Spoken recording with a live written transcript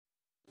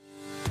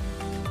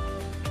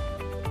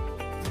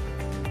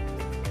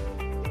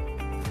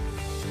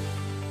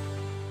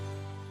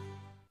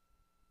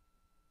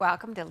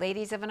Welcome to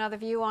Ladies of Another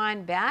View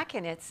on back,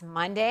 and it's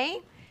Monday.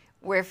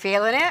 We're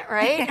feeling it,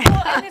 right?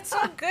 Well, and it's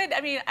so good.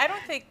 I mean,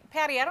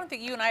 Patty, I don't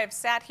think you and I have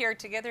sat here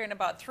together in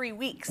about 3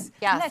 weeks.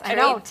 Yes, I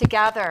know,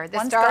 together.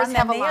 The stars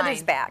have aligned. The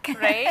other's back.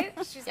 Right?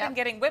 She's been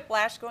getting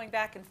whiplash going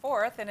back and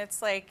forth, and it's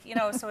like,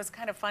 so it's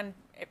kind of fun,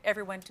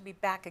 everyone to be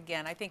back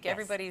again. I think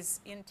everybody's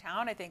in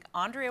town. I think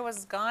Andrea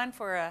was gone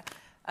for a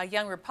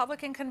Young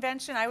Republican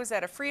convention. I was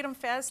at a Freedom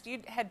Fest.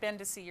 You had been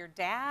to see your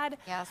dad.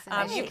 Yes.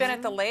 You've been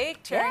at the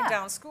lake tearing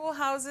down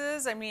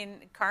schoolhouses. I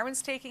mean,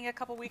 Carmen's taking a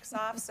couple weeks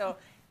off, so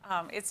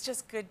it's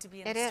just good to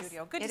be in the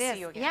studio. Good to see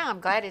you again. Yeah,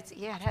 I'm glad it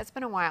has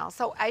been a while.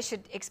 So I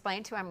should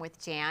explain too, I'm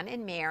with Jan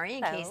and Mary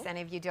in case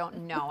any of you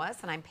don't know us,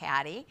 and I'm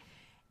Patty.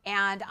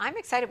 And I'm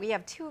excited. We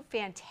have two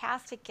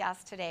fantastic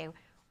guests today.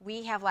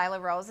 We have Lila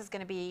Rose is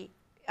going to be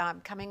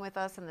coming with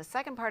us in the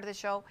second part of the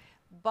show.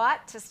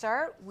 But to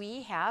start,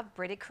 we have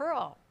Britta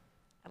Crul.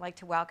 I'd like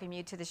to welcome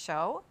you to the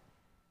show.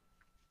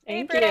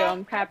 Thank you.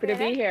 I'm happy to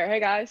be here. Hey,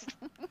 guys.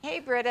 Hey,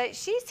 Britta.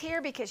 She's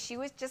here because she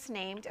was just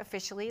named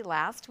officially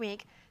last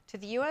week to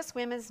the U.S.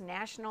 Women's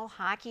National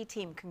Hockey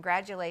Team.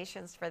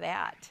 Congratulations for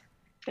that.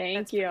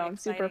 Thank you. I'm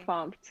super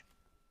pumped.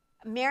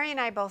 Mary and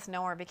I both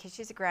know her because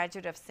she's a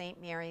graduate of St.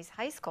 Mary's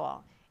High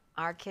School.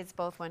 Our kids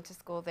both went to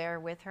school there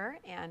with her,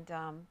 and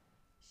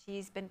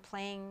she's been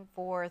playing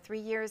for 3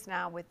 years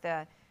now with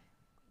the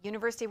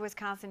University of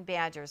Wisconsin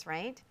Badgers,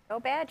 right? Go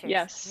Badgers.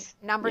 Yes.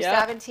 Number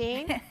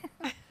 17.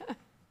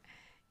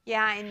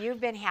 Yeah, and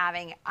you've been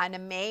having an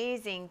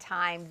amazing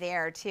time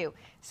there, too.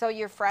 So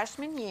your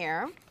freshman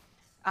year,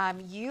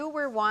 you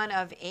were one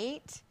of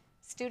 8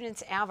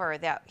 students ever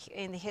that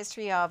in the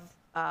history of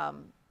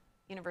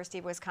University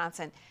of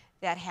Wisconsin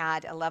that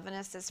had 11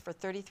 assists for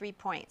 33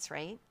 points,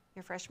 right?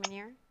 Your freshman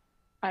year?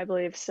 I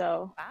believe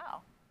so.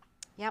 Wow.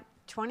 Yep,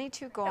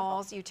 22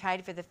 goals. You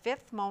tied for the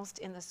 5th most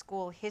in the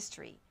school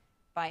history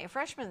by a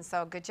freshman,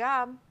 so good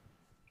job.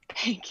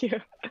 Thank you.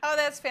 Oh,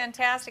 that's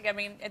fantastic. I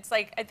mean, it's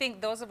like, I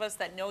think those of us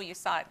that know you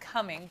saw it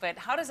coming, but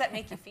how does that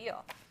make you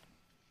feel?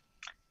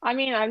 I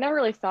mean, I've never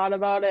really thought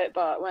about it,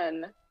 but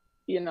when,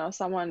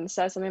 someone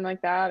says something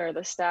like that or the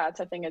stats,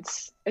 I think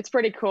it's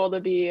pretty cool to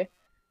be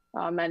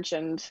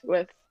mentioned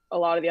with a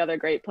lot of the other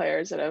great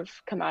players that have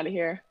come out of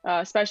here,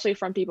 especially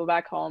from people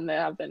back home that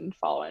have been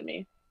following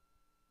me.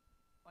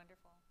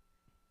 Wonderful.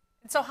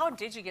 And so how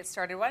did you get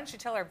started? Why don't you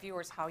tell our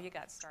viewers how you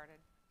got started?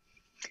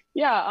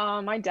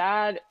 Yeah, my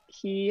dad,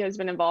 he has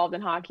been involved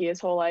in hockey his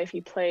whole life.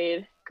 He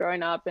played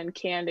growing up in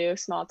Candu,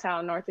 small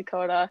town, North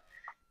Dakota.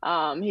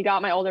 He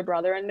got my older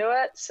brother into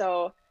it.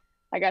 So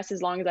I guess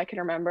as long as I can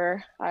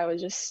remember, I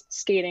was just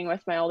skating with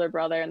my older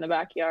brother in the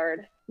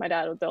backyard. My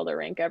dad would build a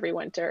rink every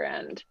winter.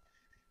 And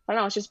I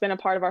don't know, it's just been a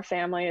part of our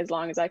family as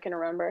long as I can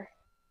remember.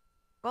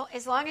 Well,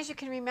 as long as you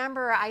can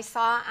remember, I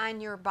saw on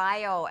your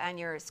bio on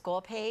your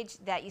school page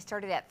that you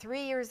started at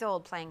 3 years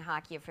old playing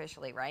hockey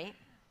officially, right?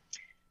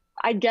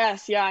 I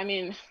guess, yeah. I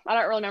mean, I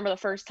don't really remember the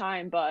first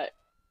time, but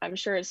I'm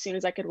sure as soon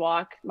as I could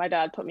walk, my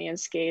dad put me in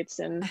skates,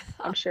 and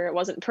I'm sure it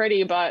wasn't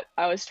pretty, but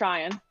I was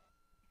trying.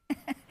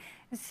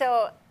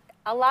 So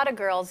a lot of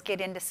girls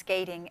get into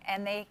skating,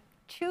 and they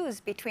choose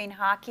between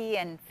hockey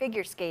and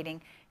figure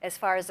skating as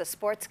far as the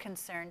sport's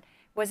concerned.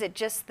 Was it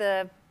just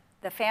the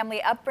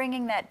family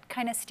upbringing that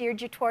kind of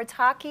steered you towards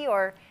hockey,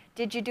 or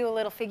did you do a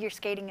little figure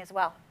skating as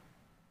well?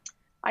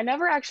 I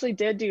never actually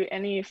did do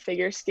any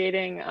figure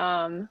skating.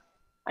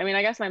 I mean,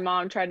 I guess my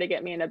mom tried to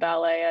get me into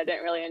ballet. I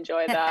didn't really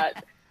enjoy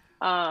that.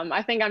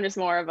 I think I'm just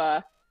more of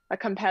a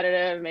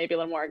competitive, maybe a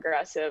little more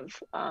aggressive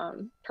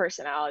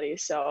personality.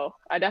 So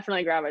I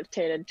definitely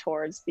gravitated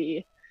towards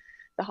the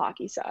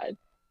hockey side.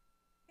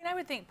 And I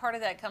would think part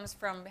of that comes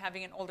from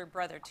having an older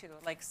brother too.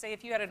 Like, say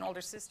if you had an older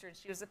sister and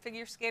she was a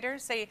figure skater,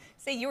 say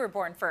you were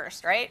born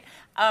first, right?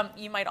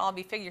 You might all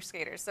be figure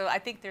skaters. So I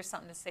think there's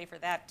something to say for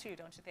that too,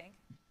 don't you think?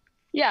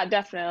 Yeah,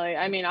 definitely.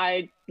 I mean,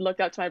 I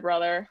looked up to my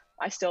brother.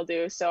 I still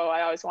do. So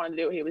I always wanted to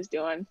do what he was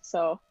doing.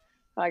 So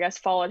I guess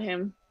followed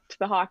him to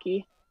the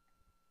hockey.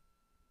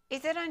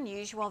 Is it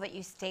unusual that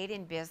you stayed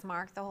in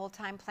Bismarck the whole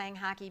time playing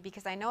hockey?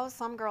 Because I know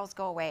some girls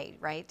go away,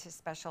 right, to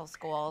special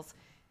schools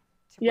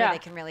where they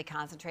can really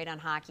concentrate on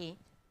hockey.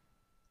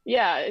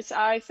 Yeah,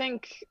 I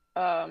think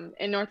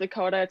in North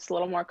Dakota, it's a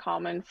little more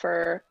common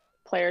for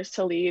players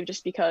to leave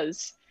just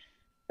because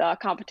the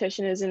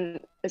competition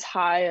isn't as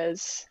high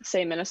as,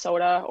 say,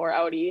 Minnesota or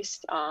out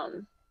east.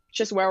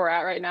 Just where we're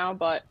at right now.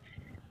 But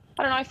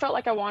I don't know, I felt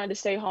like I wanted to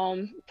stay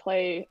home,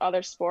 play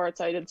other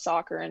sports. I did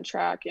soccer and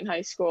track in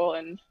high school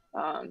and,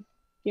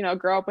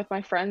 grow up with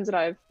my friends that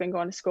I've been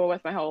going to school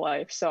with my whole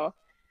life. So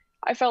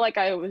I felt like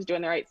I was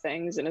doing the right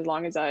things. And as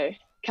long as I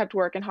kept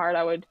working hard,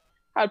 I would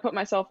put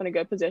myself in a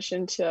good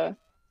position to,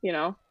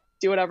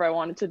 do whatever I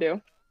wanted to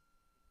do.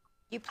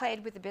 You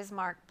played with the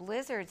Bismarck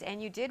Blizzards,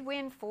 and you did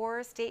win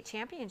 4 state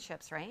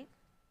championships, right?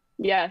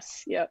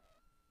 Yes, yep.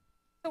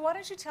 So why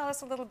don't you tell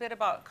us a little bit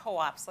about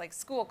co-ops, like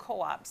school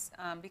co-ops,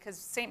 because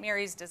St.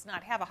 Mary's does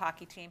not have a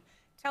hockey team.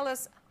 Tell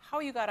us how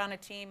you got on a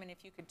team and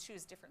if you could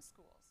choose different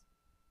schools.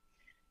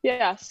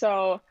 Yeah,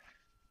 so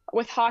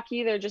with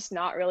hockey, there's just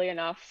not really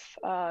enough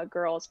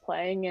girls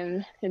playing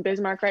in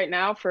Bismarck right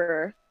now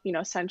for, you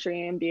know,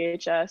 Century and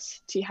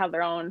BHS to have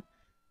their own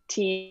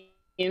teams.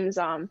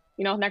 You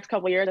know, next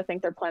couple of years, I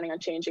think they're planning on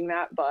changing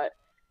that. But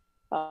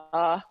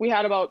we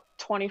had about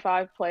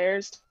 25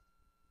 players.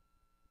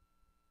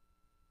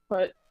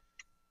 But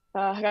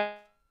I got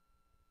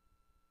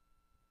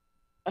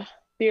to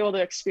be able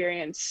to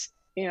experience,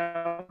 you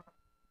know,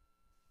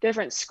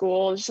 different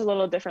schools, just a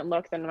little different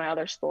look than my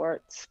other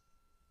sports.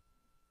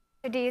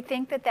 Do you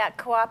think that that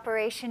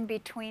cooperation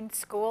between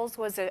schools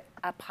was a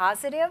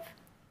positive?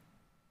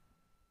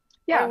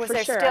 Yeah, or was for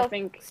there sure. I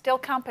think still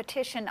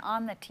competition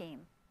on the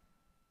team?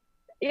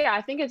 Yeah,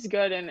 I think it's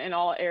good in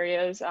all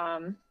areas.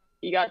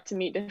 You got to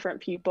meet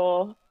different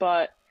people,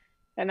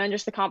 and then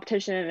just the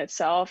competition in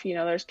itself, you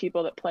know, there's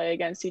people that play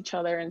against each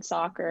other in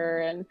soccer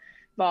and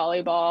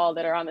volleyball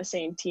that are on the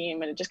same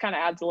team, and it just kind of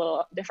adds a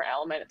little different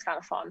element. It's kind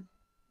of fun.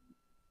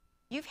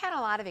 You've had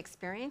a lot of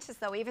experiences,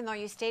 though. Even though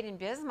you stayed in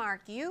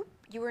Bismarck, you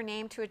were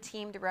named to a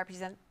team to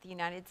represent the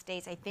United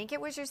States. I think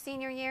it was your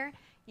senior year.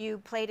 You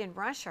played in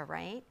Russia,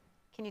 right?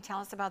 Can you tell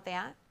us about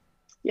that?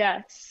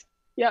 Yes.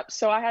 Yep.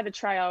 So I had to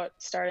try out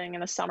starting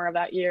in the summer of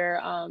that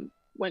year.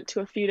 Went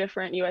to a few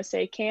different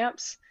USA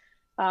camps,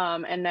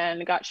 and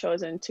then got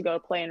chosen to go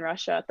play in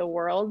Russia at the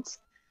Worlds.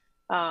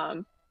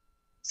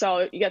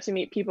 So you get to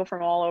meet people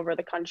from all over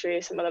the country,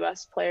 some of the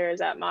best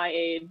players at my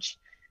age,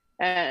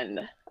 and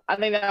I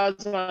think that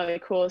was one of the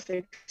coolest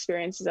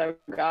experiences I've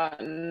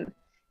gotten.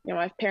 You know,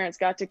 my parents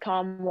got to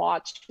come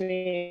watch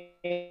me,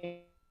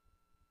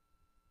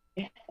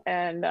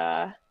 and it was.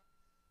 I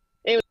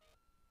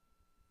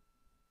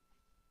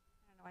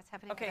don't know what's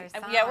happening. Okay, with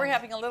our yeah, we're sound.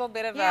 having a little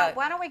bit of Yeah, a.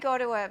 why don't we go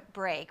to a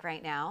break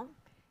right now?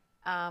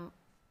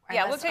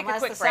 Yeah, we'll take a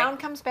quick the break. sound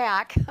comes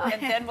back.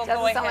 And then we'll go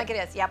Doesn't sound ahead. like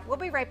it is. Yep, we'll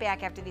be right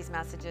back after these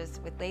messages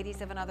with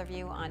Ladies of Another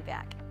View on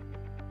Beck.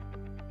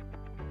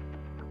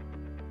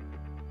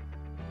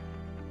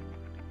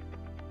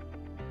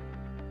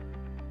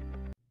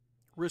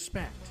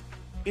 Respect,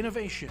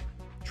 innovation,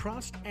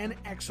 trust, and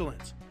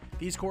excellence.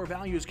 These core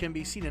values can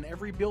be seen in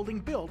every building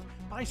built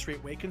by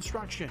Straightway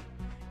Construction.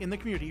 In the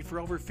community for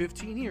over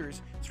 15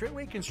 years,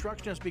 Straightway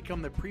Construction has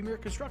become the premier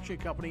construction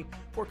company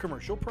for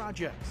commercial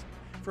projects.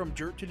 From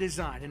dirt to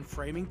design and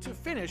framing to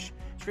finish,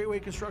 Straightway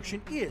Construction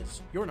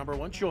is your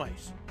 #1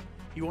 choice.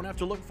 You won't have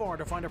to look far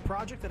to find a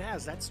project that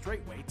has that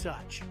Straightway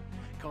touch.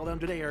 Call them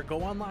today or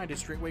go online to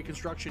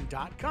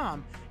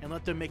straightwayconstruction.com and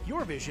let them make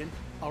your vision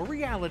a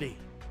reality.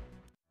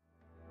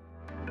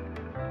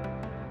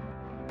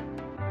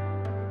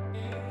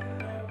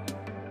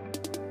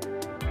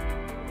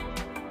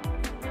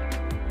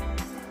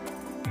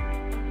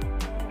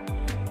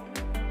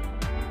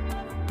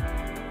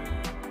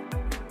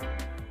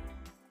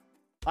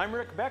 I'm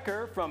Rick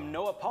Becker from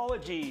No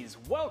Apologies.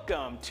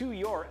 Welcome to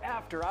your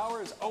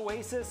after-hours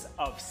oasis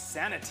of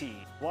sanity.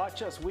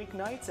 Watch us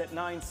weeknights at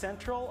 9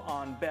 Central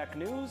on Beck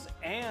News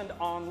and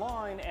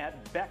online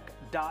at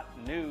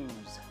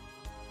beck.news.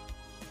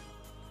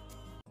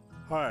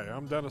 Hi,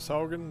 I'm Dennis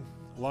Haugen,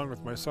 along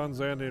with my sons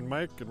Andy and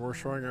Mike, and we're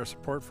showing our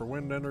support for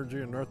wind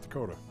energy in North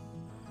Dakota.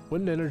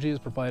 Wind energy has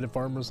provided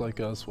farmers like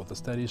us with a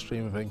steady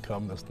stream of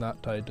income that's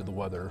not tied to the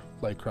weather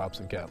like crops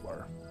and cattle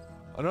are.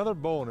 Another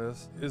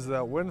bonus is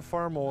that wind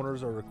farm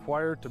owners are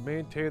required to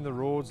maintain the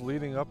roads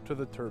leading up to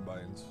the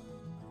turbines.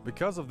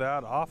 Because of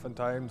that,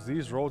 oftentimes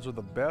these roads are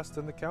the best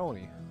in the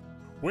county.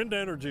 Wind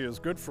energy is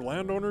good for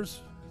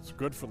landowners, it's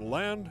good for the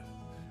land,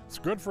 it's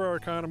good for our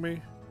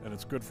economy, and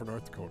it's good for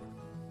North Dakota.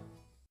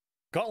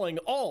 Calling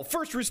all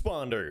first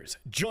responders.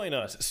 Join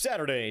us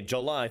Saturday,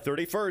 July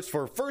 31st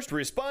for First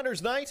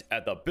Responders Night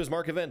at the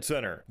Bismarck Event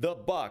Center. The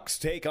Bucks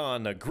take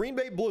on the Green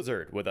Bay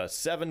Blizzard with a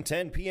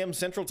 7:10 p.m.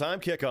 Central Time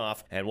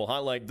kickoff, and will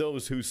highlight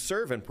those who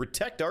serve and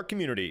protect our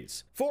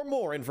communities. For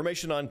more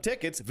information on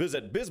tickets,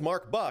 visit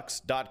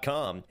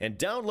bismarckbucks.com and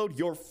download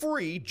your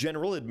free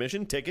general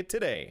admission ticket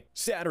today.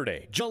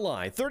 Saturday,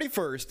 July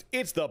 31st,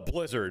 it's the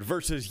Blizzard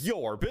versus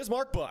your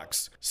Bismarck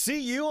Bucks. See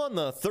you on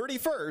the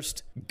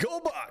 31st. Go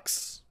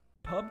Bucks!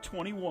 Pub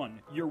 21,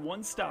 your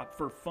one stop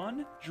for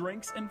fun,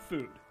 drinks, and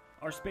food.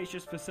 Our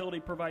spacious facility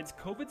provides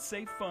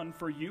COVID-safe fun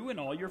for you and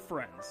all your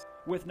friends.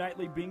 With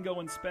nightly bingo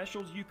and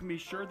specials, you can be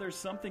sure there's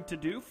something to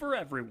do for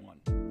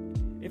everyone.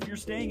 If you're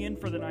staying in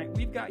for the night,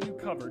 we've got you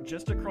covered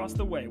just across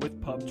the way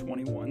with Pub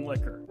 21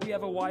 Liquor. We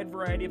have a wide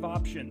variety of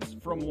options,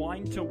 from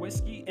wine to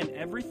whiskey and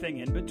everything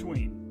in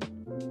between.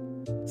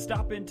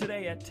 Stop in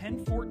today at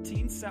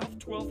 1014 South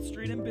 12th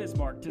Street in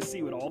Bismarck to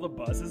see what all the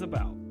buzz is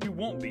about. You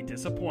won't be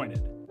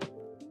disappointed.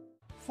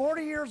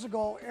 40 years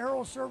ago,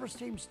 Aero Service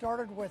Team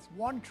started with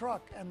one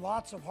truck and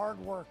lots of hard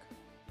work.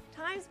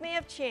 Times may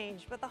have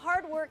changed, but the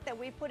hard work that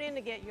we put in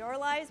to get your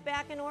lives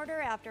back in order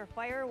after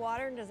fire,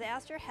 water, and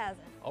disaster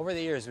hasn't. Over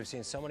the years, we've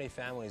seen so many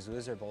families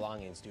lose their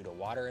belongings due to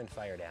water and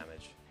fire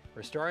damage.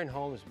 Restoring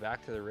homes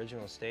back to the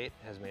original state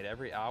has made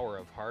every hour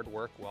of hard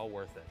work well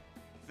worth it.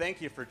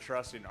 Thank you for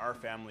trusting our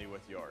family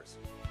with yours.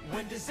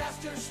 When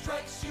disaster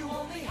strikes, you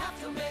only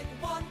have to make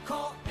one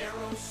call.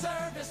 Aero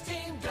Service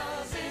Team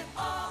does it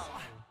all.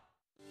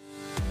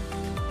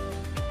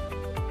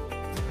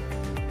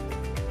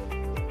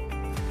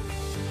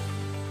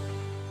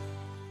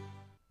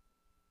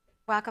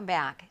 Welcome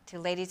back to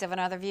Ladies of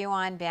Another View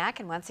on Beck.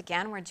 And once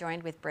again, we're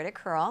joined with Britta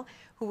Crul,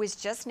 who was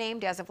just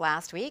named as of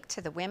last week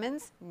to the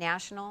women's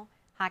national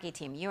hockey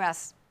team,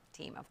 U.S.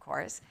 team, of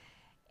course.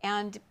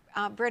 And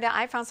Britta,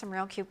 I found some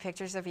real cute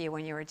pictures of you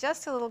when you were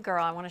just a little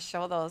girl. I want to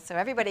show those so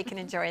everybody can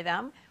enjoy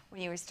them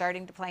when you were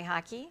starting to play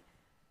hockey.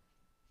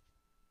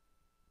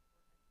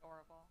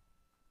 Adorable.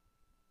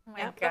 Oh my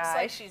Yep, gosh. looks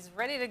like she's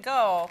ready to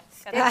go.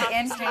 Stick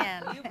in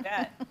hand. You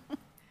bet.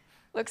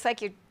 Looks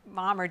like your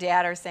mom or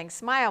dad are saying,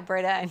 smile,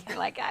 Britta, and you're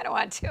like, I don't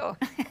want to.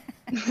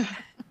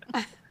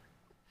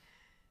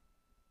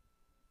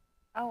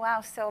 Oh,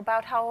 wow. So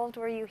about how old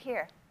were you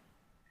here?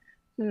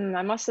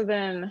 I must have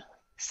been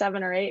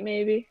 7 or 8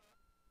 maybe.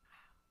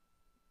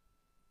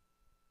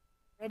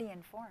 Ready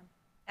in form.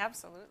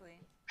 Absolutely.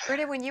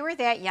 Britta, when you were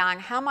that young,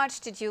 how much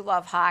did you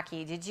love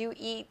hockey? Did you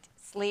eat,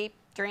 sleep,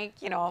 drink,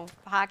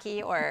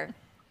 hockey, or?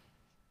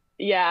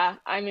 Yeah,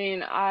 I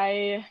mean,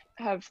 I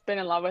have been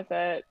in love with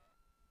it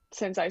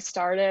since I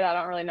started. I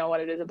don't really know what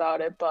it is about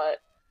it, but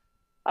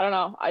I don't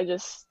know.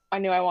 I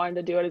knew I wanted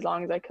to do it as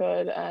long as I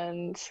could,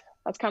 and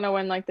that's kind of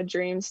when like the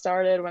dream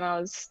started when I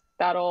was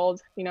that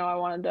old. I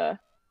wanted to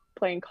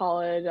play in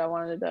college. I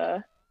wanted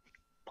to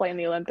play in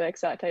the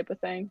Olympics, that type of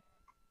thing.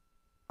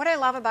 What I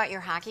love about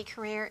your hockey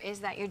career is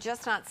that you're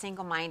just not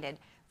single-minded.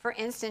 For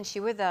instance,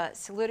 you were the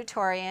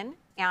salutatorian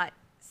at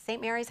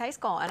St. Mary's High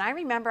School, and I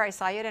remember I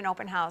saw you at an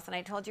open house, and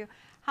I told you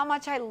how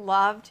much I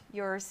loved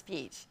your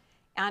speech.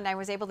 And I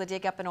was able to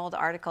dig up an old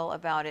article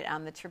about it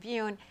on the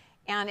Tribune,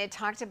 and it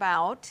talked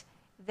about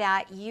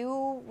that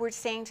you were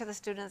saying to the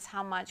students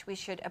how much we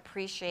should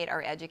appreciate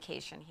our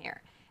education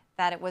here,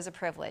 that it was a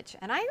privilege.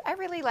 And I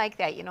really like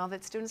that,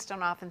 that students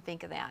don't often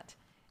think of that.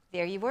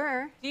 There you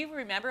were. Do you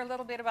remember a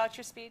little bit about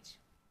your speech?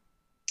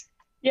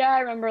 Yeah, I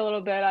remember a little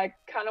bit. I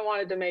kind of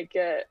wanted to make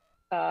it,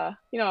 a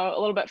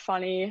little bit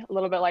funny, a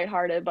little bit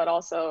lighthearted, but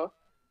also,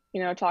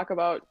 talk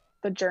about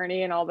the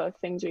journey and all the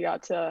things we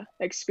got to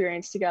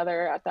experience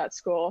together at that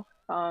school.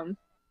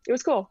 It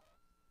was cool.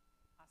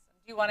 Awesome.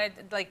 Do you want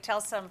to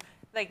tell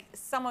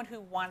someone who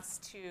wants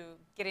to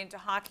get into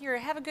hockey or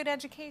have a good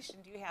education?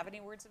 Do you have any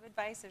words of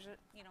advice as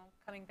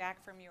coming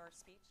back from your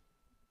speech?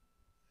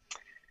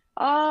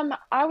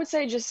 I would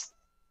say just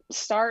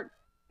start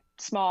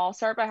small.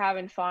 Start by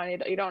having fun.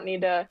 You don't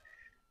need to,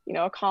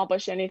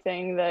 accomplish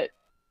anything that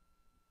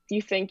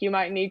you think you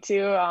might need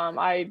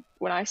to.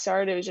 When I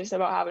started, it was just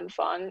about having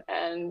fun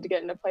and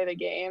getting to play the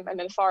game. And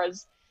then as far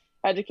as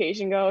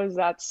education goes,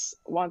 that's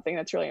one thing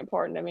that's really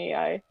important to me.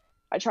 I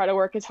try to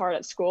work as hard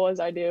at school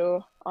as I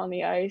do on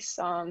the ice,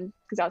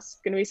 because that's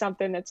going to be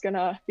something that's going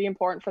to be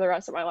important for the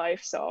rest of my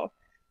life. So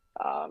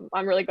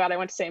I'm really glad I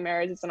went to St.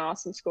 Mary's. It's an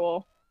awesome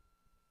school.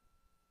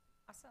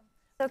 Awesome.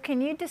 So can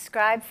you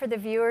describe for the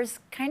viewers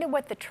kind of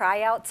what the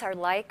tryouts are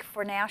like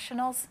for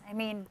nationals? I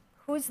mean,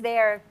 who's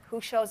there, who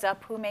shows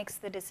up, who makes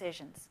the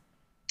decisions?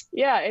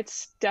 Yeah,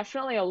 it's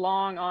definitely a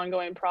long,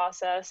 ongoing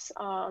process.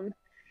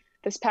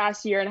 This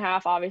past year and a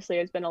half, obviously,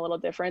 has been a little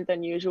different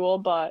than usual,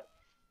 but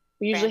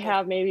we usually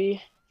have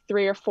maybe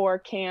 3 or 4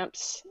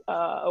 camps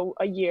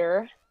a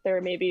year.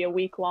 They're maybe a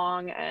week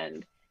long,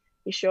 and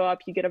you show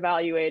up, you get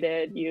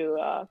evaluated, you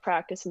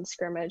practice and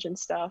scrimmage and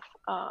stuff.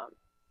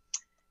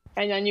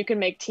 And then you can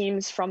make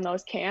teams from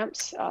those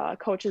camps.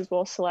 Coaches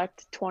will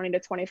select 20 to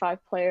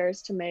 25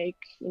 players to make,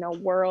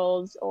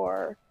 Worlds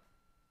or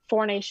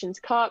 4 Nations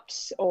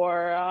Cups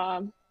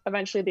or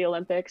eventually the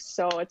Olympics.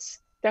 So it's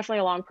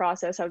definitely a long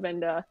process. I've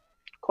been to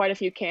quite a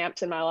few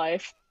camps in my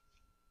life.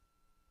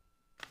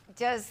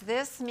 Does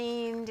this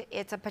mean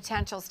it's a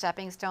potential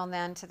stepping stone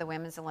then to the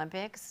Women's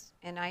Olympics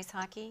in ice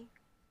hockey?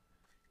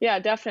 Yeah,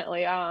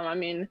 definitely. I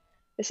mean,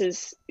 this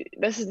is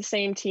the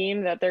same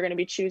team that they're going to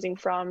be choosing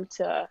from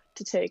to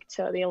take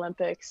to the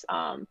Olympics.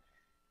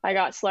 I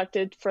got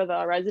selected for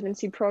the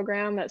residency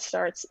program that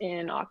starts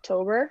in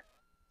October.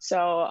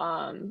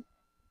 So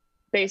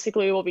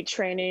basically we'll be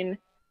training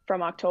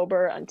from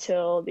October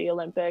until the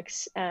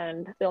Olympics,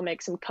 and they'll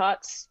make some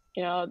cuts.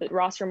 The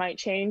roster might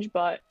change,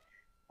 but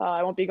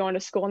I won't be going to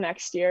school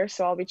next year,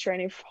 so I'll be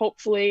training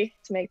hopefully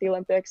to make the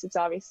Olympics. It's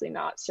obviously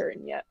not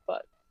certain yet,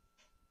 but.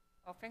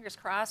 Well, fingers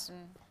crossed,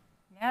 and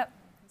yep.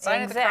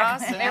 Sign of the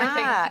cross and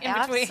everything in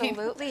between.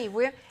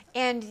 Absolutely.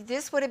 And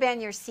this would have been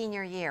your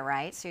senior year,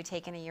 right? So you're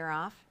taking a year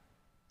off?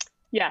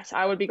 Yes,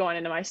 I would be going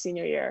into my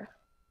senior year.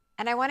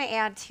 And I want to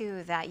add,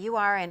 too, that you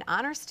are an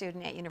honor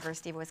student at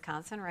University of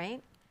Wisconsin,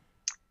 right?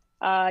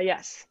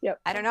 Yes. Yep.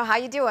 I don't know how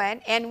you do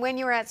it. And when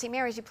you were at St.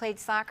 Mary's, you played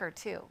soccer,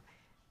 too.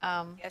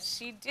 Yes,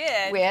 she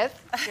did.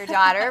 With your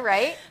daughter,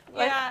 right?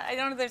 Yeah, I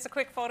know there's a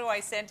quick photo I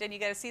sent, and you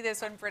got to see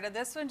this one, Britta.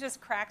 This one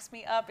just cracks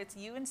me up. It's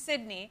you and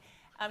Sydney.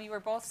 You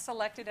were both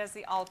selected as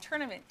the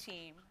all-tournament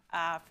team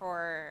at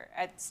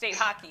state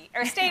hockey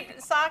or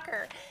state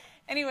soccer.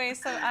 Anyway,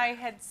 so I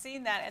had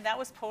seen that, and that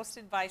was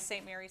posted by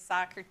St. Mary's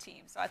soccer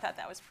team. So I thought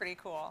that was pretty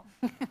cool.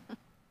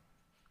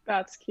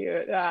 That's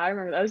cute. Yeah, I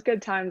remember that was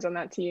good times on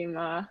that team.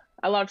 I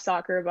loved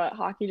soccer, but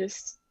hockey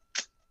just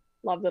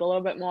loved it a little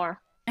bit more.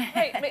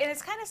 Right, and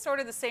it's kind of sort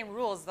of the same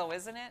rules, though,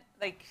 isn't it?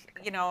 Like,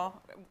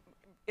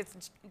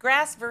 it's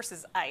grass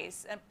versus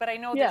ice, but I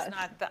know Yes. there's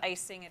not the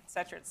icing, et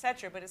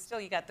cetera, but it's still,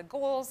 you got the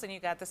goals and you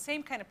got the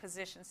same kind of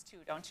positions too,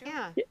 don't you?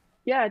 Yeah.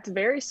 Yeah, it's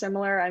very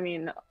similar. I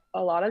mean,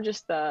 a lot of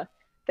just the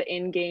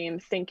in-game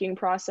thinking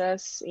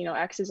process, you know,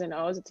 X's and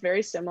O's, it's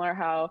very similar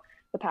how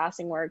the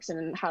passing works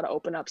and how to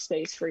open up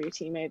space for your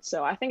teammates.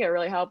 So I think it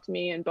really helped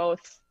me in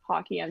both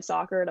hockey and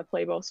soccer to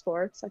play both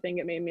sports. I think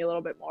it made me a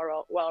little bit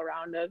more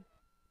well-rounded.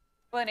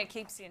 Well, and it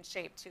keeps you in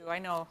shape too. I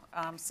know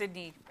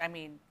Sydney, I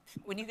mean,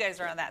 when you guys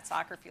were on that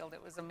soccer field,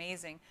 it was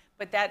amazing.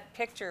 But that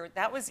picture,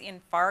 that was in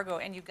Fargo,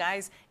 and you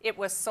guys, it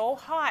was so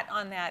hot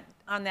on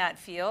that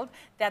field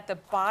that the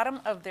bottom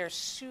of their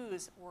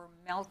shoes were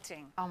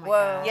melting. Oh my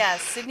gosh. Yeah,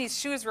 Sydney's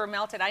shoes were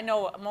melted. I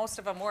know most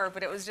of them were,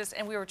 but it was just,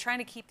 and we were trying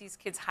to keep these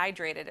kids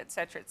hydrated, et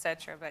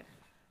cetera, but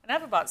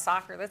enough about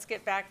soccer. Let's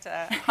get back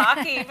to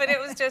hockey. But it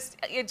was just,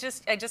 I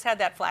just had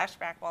that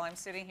flashback while I'm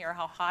sitting here,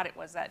 how hot it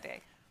was that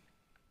day.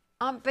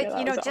 But, Yeah,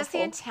 you know, was just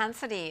awful. the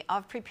intensity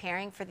of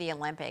preparing for the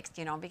Olympics,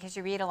 you know, because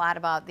you read a lot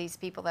about these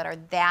people that are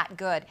that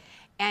good.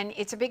 And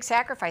it's a big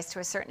sacrifice to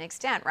a certain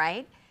extent,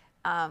 right?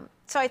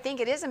 So I think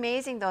it is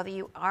amazing, though, that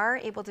you are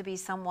able to be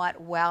somewhat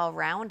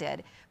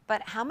well-rounded.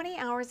 But how many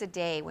hours a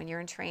day when you're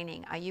in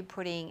training are you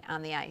putting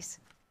on the ice?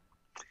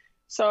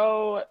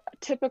 So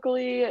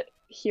typically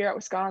here at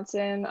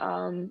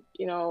Wisconsin,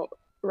 you know,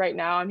 right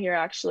now I'm here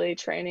actually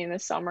training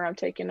this summer. I'm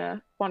taking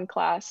one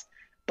class,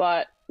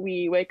 but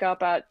we wake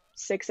up at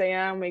 6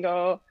 a.m. We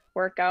go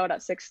work out at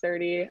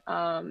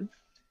 6:30.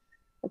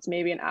 It's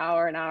maybe an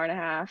hour and a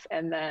half,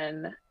 and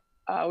then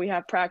we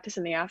have practice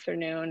in the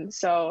afternoon.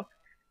 So,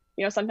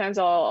 you know, sometimes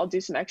I'll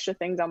do some extra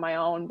things on my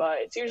own, but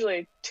it's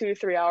usually 2 to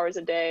 3 hours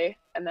a day.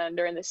 And then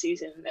during the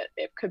season,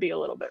 it could be a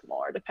little bit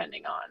more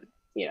depending on,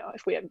 you know,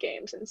 if we have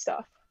games and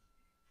stuff.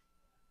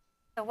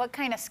 So what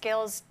kind of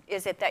skills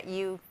is it that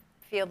you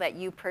feel that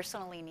you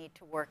personally need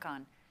to work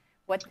on?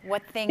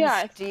 What things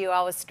do you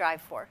always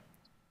strive for?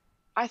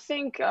 I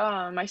think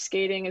my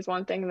skating is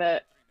one thing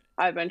that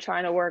I've been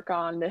trying to work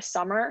on this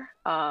summer.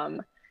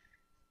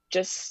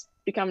 Just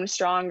becoming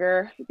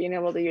stronger, being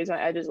able to use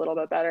my edges a little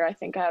bit better. I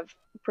think I have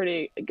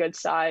pretty good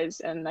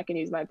size and I can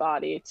use my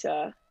body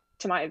to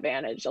my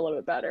advantage a little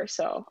bit better.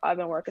 So I've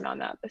been working on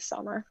that this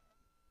summer.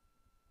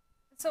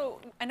 So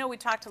I know we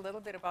talked a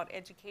little bit about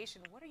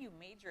education. What are you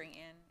majoring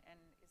in? And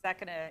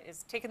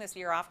is taking this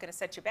year off going to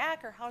set you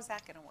back, or how's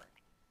that going to work?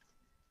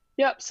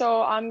 Yep,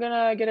 so I'm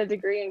gonna get a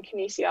degree in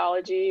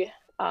kinesiology.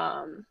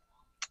 I'm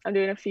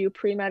doing a few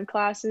pre-med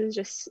classes,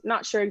 just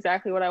not sure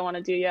exactly what I want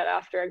to do yet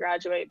after I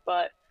graduate,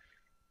 but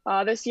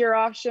this year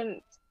off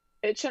shouldn't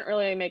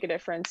really make a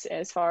difference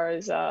as far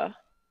as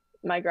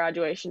my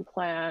graduation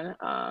plan.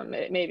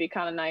 It may be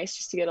kind of nice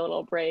just to get a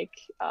little break.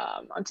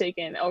 I'm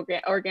taking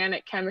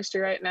organic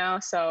chemistry right now,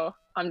 so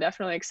I'm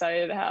definitely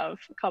excited to have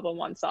a couple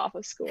months off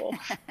of school.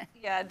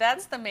 Yeah,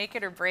 that's the make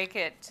it or break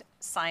it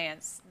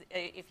science.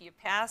 If you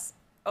pass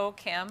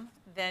OChem,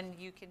 then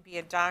you can be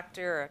a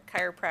doctor or a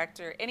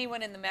chiropractor,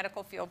 anyone in the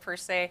medical field per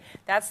se.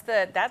 That's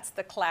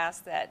the class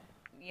that,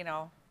 you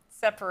know,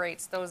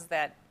 separates those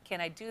that, can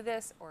I do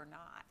this or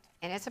not?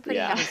 And it's a pretty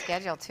heavy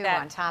schedule, too,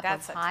 on top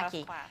of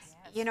hockey. Tough class.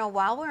 You know,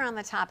 while we're on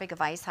the topic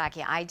of ice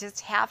hockey, I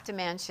just have to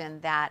mention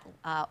that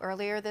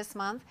earlier this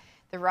month,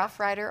 the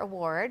Rough Rider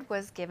Award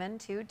was given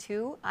to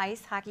 2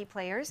 ice hockey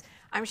players.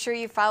 I'm sure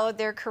you followed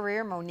their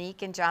career,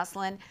 Monique and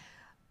Jocelyn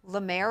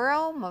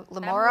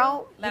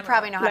Lamoureux. You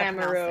probably know how to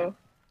pronounce it.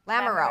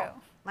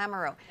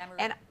 Lamoureux.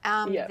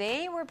 And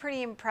they were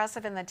pretty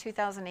impressive in the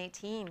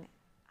 2018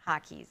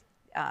 hockey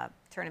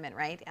tournament,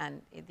 right?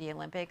 And the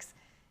Olympics.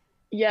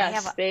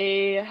 Yes,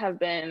 they have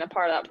been a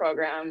part of that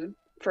program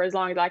for as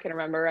long as I can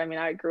remember. I mean,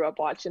 I grew up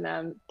watching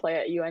them play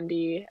at UND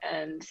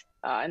and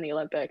in the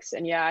Olympics.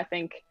 And yeah, I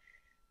think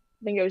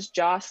it was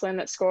Jocelyn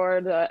that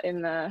scored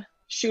in the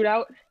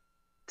shootout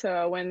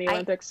to win the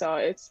Olympics. So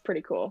it's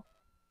pretty cool.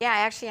 Yeah,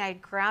 actually, I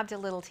grabbed a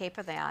little tape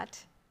of that,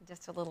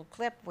 just a little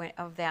clip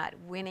of that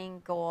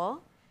winning goal.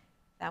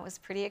 That was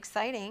pretty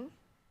exciting.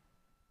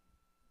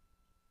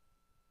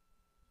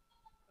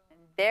 And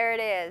there it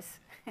is.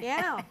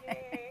 Yeah.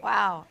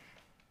 Wow.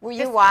 Were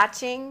you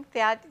watching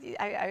that?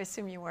 I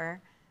assume you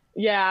were.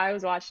 Yeah, I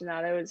was watching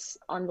that. It was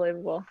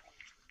unbelievable.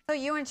 So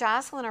you and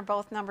Jocelyn are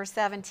both number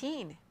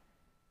 17.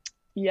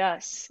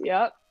 Yes.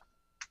 Yep.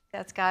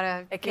 That's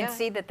gotta. I can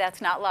see that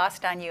that's not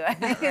lost on you. I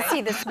can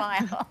see the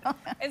smile.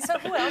 And so,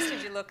 who else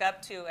did you look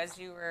up to as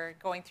you were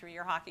going through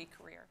your hockey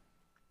career?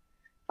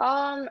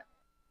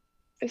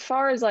 As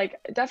far as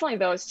definitely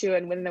those two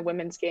and within the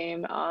women's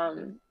game.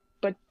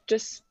 But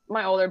just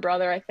my older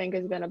brother, I think,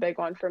 has been a big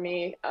one for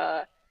me.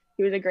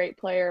 He was a great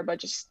player, but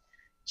just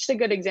a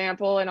good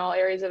example in all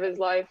areas of his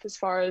life as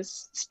far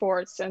as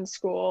sports and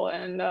school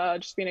and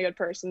just being a good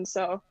person.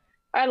 So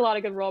I had a lot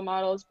of good role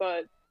models,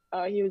 but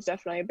he was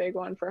definitely a big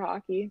one for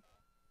hockey.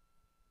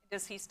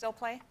 Does he still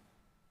play?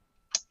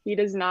 He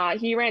does not.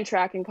 He ran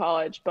track in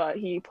college, but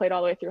he played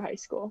all the way through high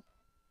school.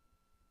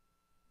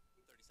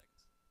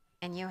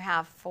 And you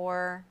have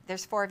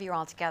there's 4 of you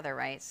all together,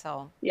 right?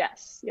 So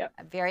yes, yep.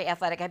 Very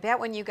athletic. I bet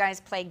when you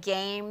guys play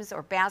games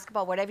or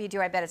basketball, whatever you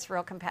do, I bet it's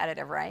real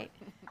competitive, right?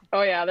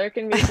 Oh yeah, there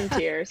can be some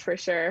tears for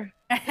sure.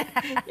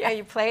 Yeah,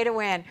 you play to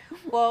win.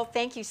 Well,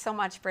 thank you so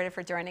much, Britta,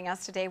 for joining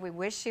us today. We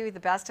wish you the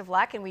best of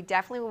luck, and we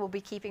definitely will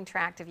be keeping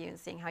track of you and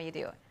seeing how you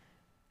do.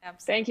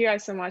 Absolutely. Thank you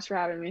guys so much for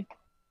having me.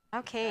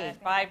 Okay.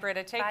 Bye,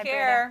 Britta. Take Bye,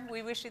 care. Britta.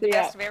 We wish you the See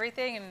ya. best of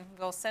everything, and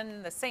we'll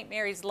send the St.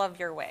 Mary's love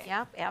your way.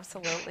 Yep,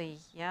 absolutely.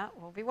 Yeah,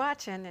 we'll be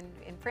watching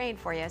and praying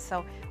for you.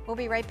 So we'll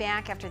be right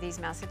back after these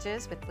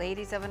messages with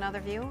Ladies of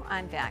Another View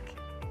on Beck.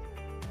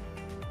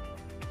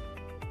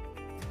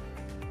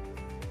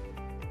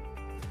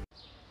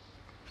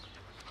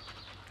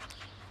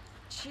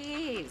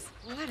 Jeez,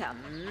 what a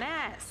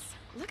mess.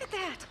 Look at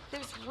that.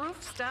 There's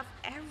roof stuff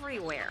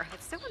everywhere.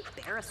 It's so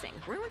embarrassing.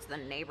 Ruins the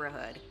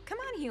neighborhood. Come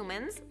on,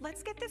 humans.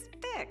 Let's get this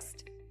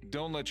fixed.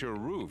 Don't let your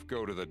roof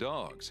go to the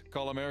dogs.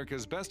 Call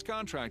America's Best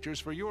Contractors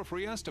for your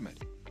free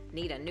estimate.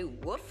 Need a new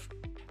woof?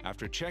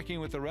 After checking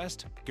with the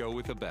rest, go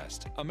with the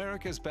best.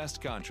 America's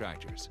Best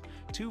Contractors.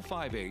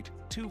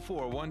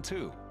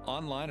 258-2412.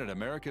 Online at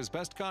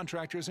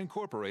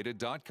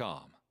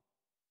americasbestcontractorsincorporated.com.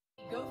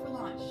 Go for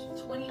Launch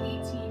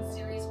 2018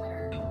 series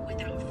winner.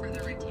 Without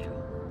further ado,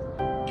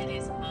 it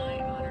is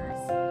my honors.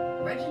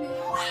 Regina.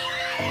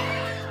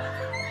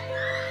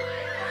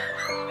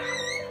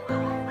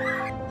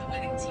 The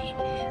winning team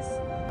is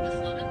the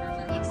Flumin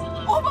River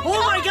Excellence. Oh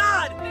my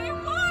God! They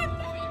won!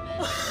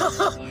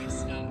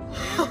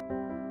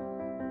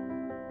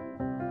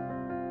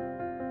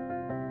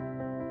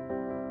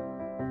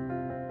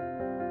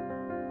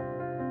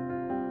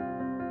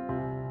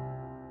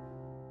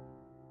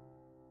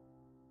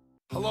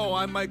 Hello,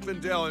 I'm Mike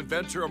Lindell,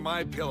 inventor of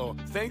MyPillow.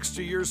 Thanks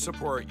to your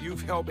support,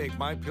 you've helped make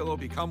MyPillow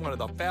become one of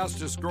the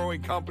fastest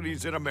growing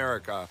companies in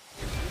America.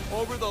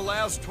 Over the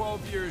last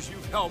 12 years,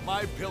 you've helped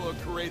MyPillow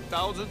create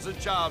thousands of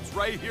jobs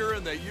right here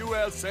in the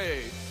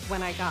USA.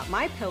 When I got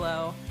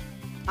MyPillow,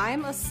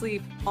 I'm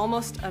asleep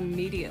almost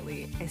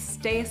immediately. I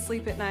stay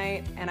asleep at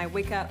night and I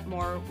wake up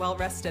more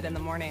well-rested in the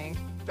morning.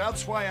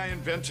 That's why I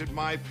invented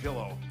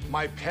MyPillow.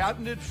 My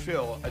patented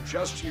fill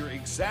adjusts to your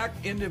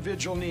exact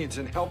individual needs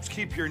and helps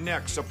keep your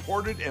neck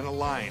supported and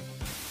aligned.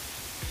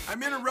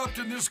 I'm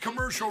interrupting this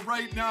commercial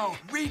right now.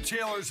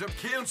 Retailers have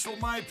canceled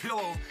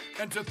MyPillow,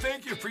 and to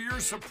thank you for your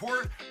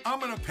support, I'm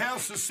gonna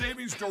pass the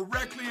savings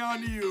directly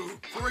on to you.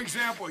 For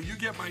example, you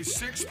get my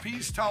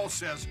 6-piece towel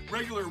sets,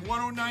 regular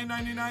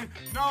 $109.99,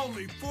 now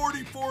only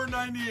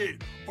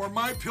 $44.98, or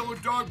MyPillow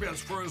dog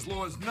beds for as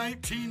low as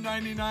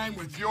 $19.99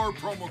 with your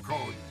promo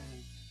code.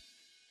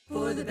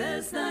 For the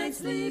best night's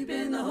sleep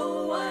in the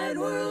whole wide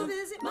world,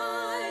 visit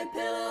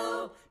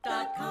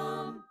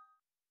mypillow.com.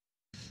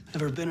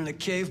 Ever been in a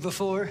cave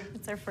before?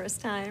 It's our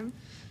first time.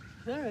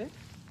 All right.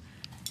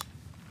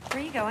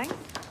 Where are you going?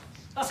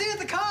 I'll see you at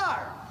the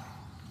car!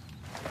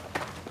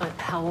 But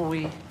how will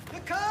we?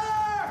 The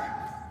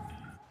car!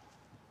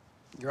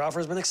 Your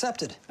offer's been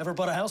accepted. Ever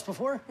bought a house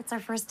before? It's our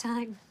first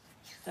time.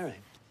 All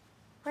right.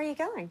 Where are you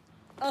going?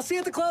 I'll see you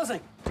at the closing.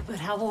 But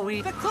how will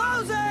we? The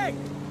closing!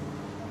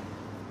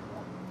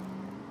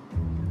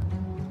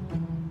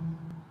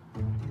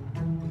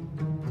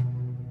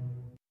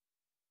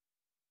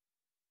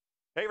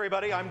 Hey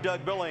everybody, I'm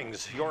Doug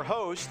Billings, your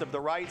host of The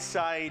Right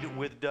Side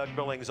with Doug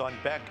Billings on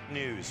Beck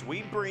News.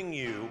 We bring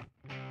you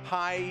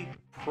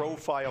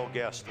high-profile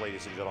guests,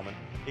 ladies and gentlemen,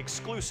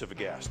 exclusive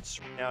guests.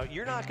 Now,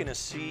 you're not going to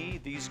see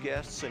these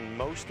guests in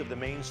most of the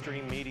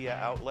mainstream media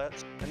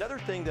outlets. Another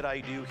thing that I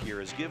do here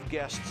is give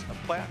guests a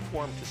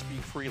platform to speak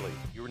freely.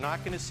 You're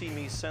not going to see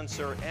me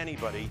censor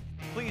anybody.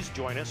 Please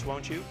join us,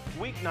 won't you?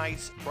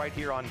 Weeknights right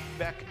here on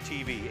Beck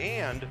TV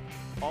and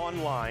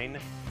online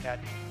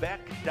at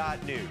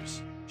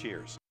beck.news.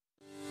 Cheers.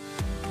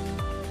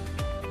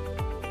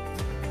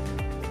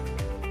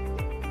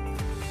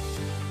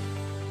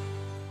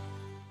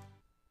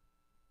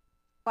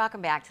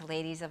 Welcome back to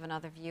Ladies of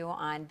Another View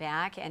on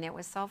Beck, and it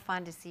was so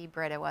fun to see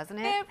Britta, wasn't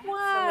it? It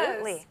was.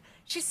 Absolutely.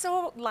 She's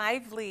so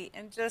lively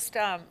and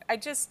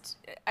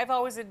I've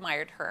always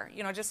admired her.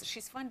 You know,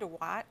 she's fun to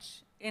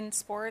watch in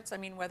sports. I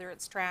mean, whether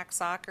it's track,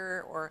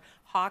 soccer, or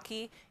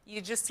hockey,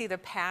 you just see the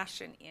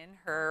passion in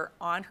her,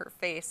 on her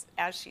face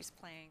as she's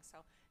playing. So.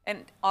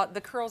 And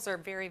the Crul's are a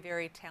very,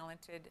 very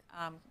talented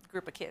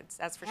group of kids,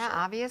 that's for sure. Yeah,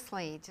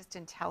 obviously. Just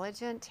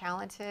intelligent,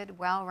 talented,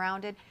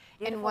 well-rounded. And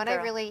Beautiful what I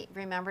girl. really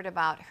remembered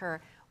about her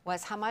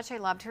was how much I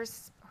loved her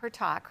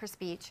talk, her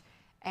speech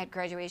at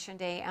graduation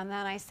day. And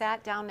then I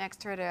sat down next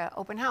to her at an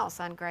open house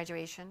on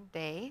graduation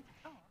day.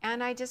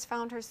 And I just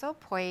found her so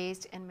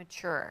poised and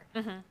mature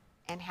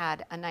and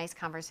had a nice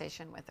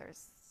conversation with her.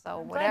 So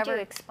I'm whatever. glad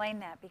you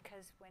explained that,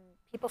 because when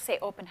people say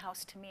open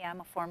house to me,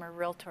 I'm a former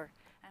realtor.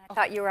 I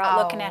thought you were out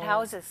looking at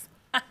houses.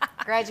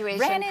 Graduation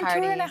Ran into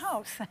parties. her in a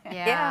house.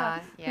 Yeah,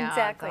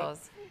 exactly.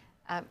 Those.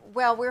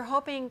 Well, we're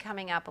hoping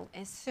coming up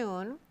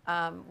soon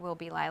will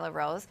be Lila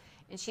Rose,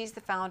 and she's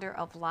the founder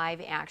of Live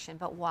Action.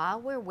 But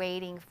while we're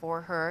waiting for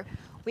her,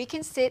 we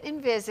can sit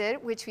and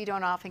visit, which we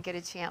don't often get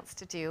a chance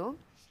to do.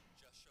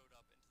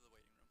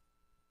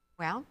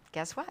 Well,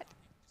 guess what?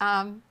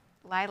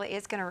 Lila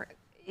is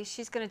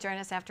she's gonna join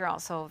us after all.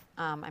 So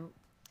I'm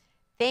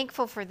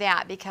thankful for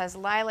that, because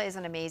Lila is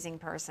an amazing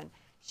person.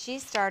 She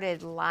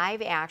started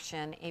Live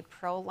Action, a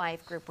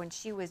pro-life group, when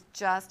she was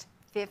just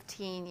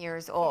 15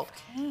 years old.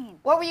 15.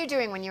 What were you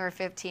doing when you were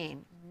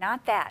 15?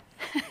 Not that.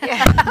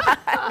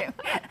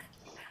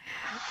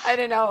 I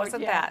don't know.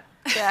 Wasn't that?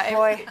 Yeah,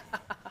 Boy.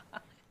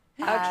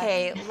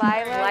 Okay,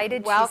 Lila,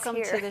 Delighted she's welcome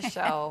here. to the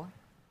show.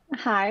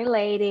 Hi,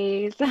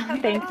 ladies.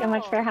 Thanks so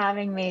much for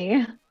having me.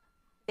 It's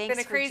Thanks been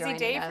a for crazy joining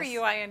day us. for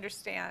you, I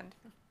understand.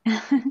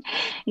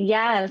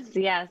 Yes.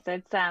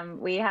 It's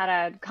we had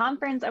a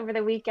conference over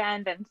the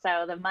weekend, and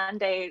so the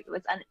Monday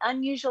was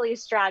unusually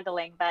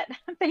straggling, but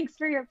thanks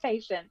for your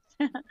patience.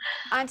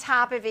 On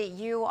top of it,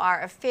 you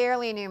are a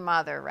fairly new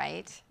mother,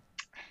 right?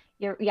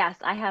 Yes,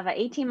 I have an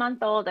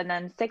 18-month-old and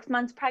then 6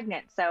 months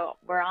pregnant, so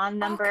we're on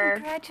number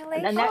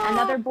congratulations.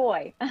 another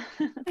boy. Oh,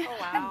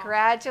 wow.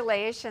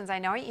 Congratulations. I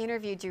know I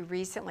interviewed you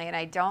recently, and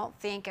I don't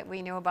think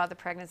we knew about the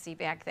pregnancy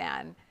back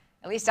then.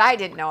 At least I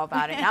didn't know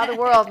about it. Now the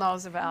world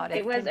knows about it.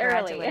 It was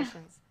early.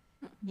 Congratulations.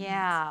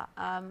 Yeah.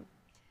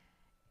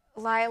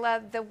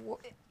 Lila,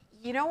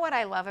 you know what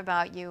I love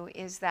about you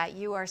is that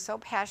you are so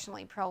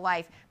passionately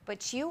pro-life,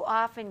 but you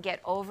often get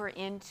over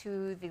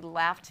into the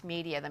left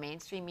media. The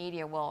mainstream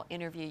media will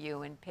interview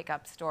you and pick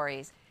up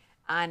stories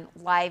on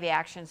Live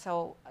Action.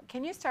 So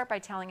can you start by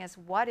telling us,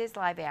 what is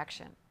Live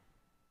Action?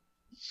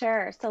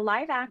 Sure. So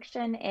Live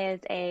Action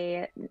is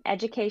a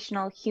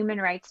educational human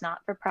rights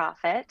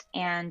not-for-profit,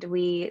 and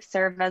we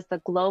serve as the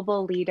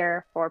global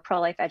leader for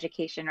pro-life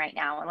education right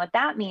now. And what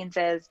that means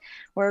is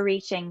we're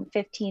reaching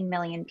 15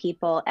 million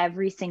people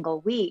every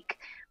single week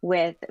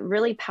with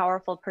really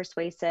powerful,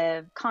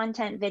 persuasive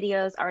content,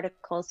 videos,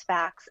 articles,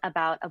 facts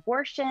about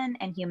abortion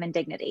and human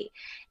dignity.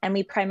 And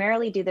we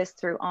primarily do this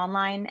through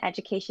online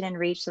education and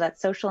reach. So that's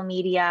social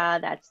media,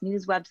 that's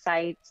news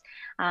websites.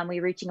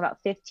 We're reaching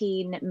about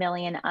 15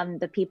 million.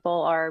 The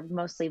people are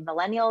mostly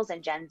millennials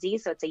and Gen Z,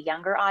 so it's a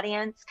younger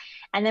audience.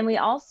 And then we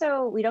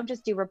don't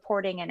just do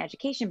reporting and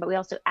education, but we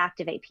also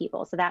activate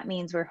people. So that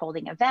means we're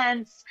holding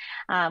events,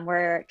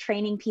 we're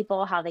training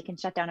people how they can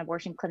shut down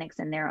abortion clinics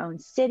in their own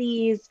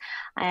cities,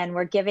 and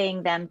we're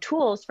giving them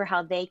tools for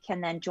how they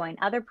can then join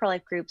other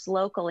pro-life groups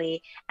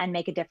locally and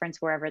make a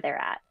difference wherever they're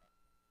at.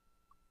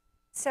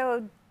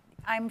 So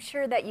I'm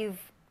sure that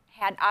you've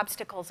had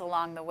obstacles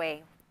along the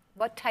way.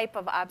 What type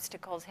of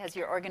obstacles has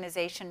your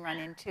organization run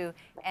into,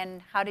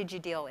 and how did you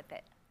deal with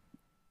it?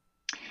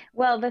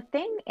 Well, the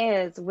thing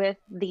is, with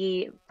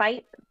the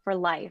fight for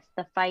life,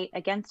 the fight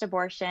against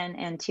abortion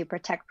and to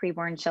protect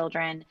preborn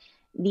children,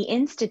 the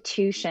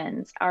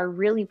institutions are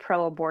really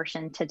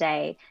pro-abortion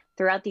today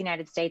throughout the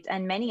United States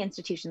and many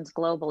institutions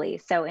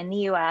globally. So in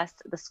the US,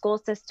 the school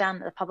system,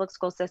 the public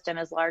school system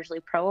is largely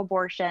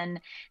pro-abortion.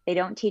 They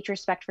don't teach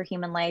respect for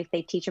human life.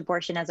 They teach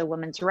abortion as a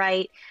woman's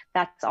right.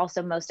 That's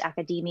also most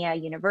academia,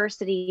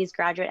 universities,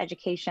 graduate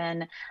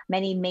education.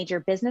 Many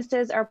major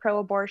businesses are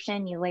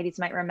pro-abortion. You ladies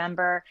might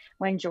remember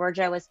when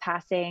Georgia was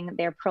passing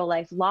their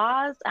pro-life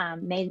laws,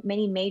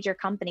 many major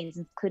companies,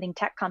 including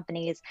tech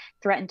companies,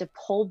 threatened to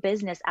pull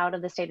business out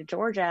of the state of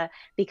Georgia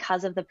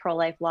because of the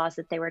pro-life laws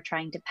that they were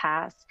trying to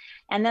pass.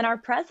 And then our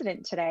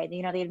president today,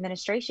 the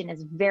administration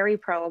is very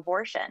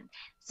pro-abortion.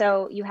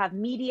 So you have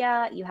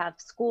media, you have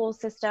school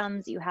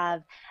systems, you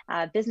have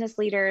business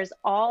leaders,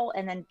 all,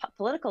 and then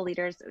political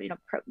leaders.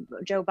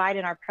 Joe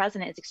Biden, our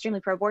president, is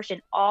extremely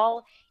pro-abortion,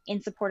 all in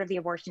support of the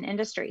abortion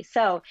industry.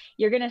 So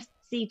you're going to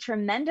see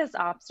tremendous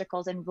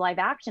obstacles, and Live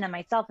Action and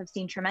myself have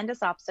seen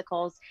tremendous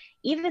obstacles,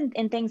 even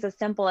in things as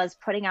simple as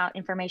putting out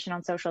information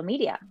on social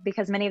media,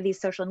 because many of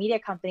these social media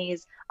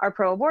companies are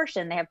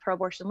pro-abortion. They have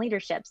pro-abortion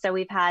leadership. So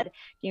we've had,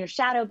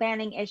 shadow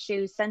banning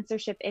issues,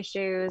 censorship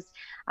issues.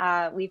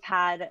 We've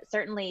had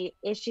certainly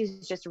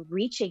issues just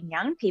reaching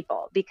young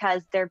people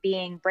because they're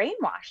being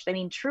brainwashed. I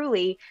mean,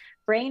 truly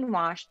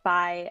brainwashed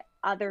by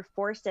other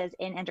forces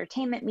in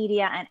entertainment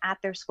media and at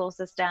their school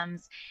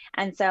systems.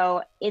 And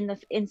so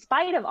in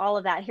spite of all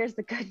of that, here's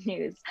the good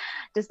news.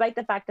 Despite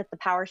the fact that the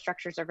power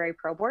structures are very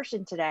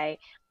pro-abortion today,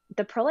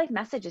 the pro-life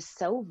message is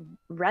so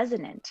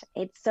resonant.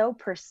 It's so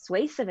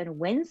persuasive and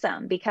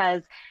winsome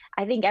because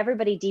I think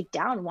everybody deep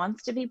down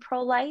wants to be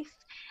pro-life.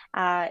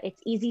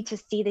 It's easy to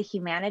see the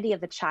humanity of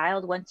the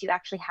child once you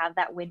actually have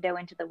that window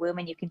into the womb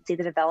and you can see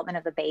the development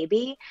of the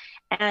baby.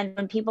 And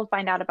when people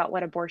find out about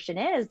what abortion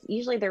is,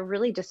 usually they're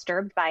really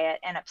disturbed by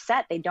it and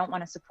upset. They don't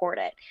want to support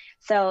it.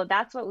 So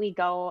that's what we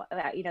go,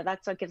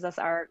 that's what gives us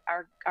our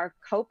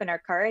hope and our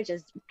courage,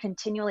 is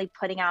continually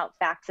putting out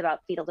facts about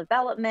fetal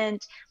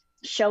development,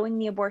 showing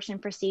the abortion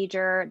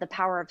procedure, the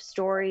power of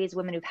stories,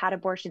 women who've had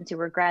abortions who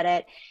regret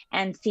it,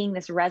 and seeing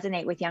this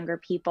resonate with younger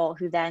people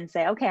who then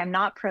say, okay, I'm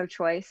not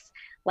pro-choice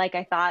like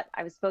I thought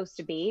I was supposed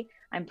to be.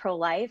 I'm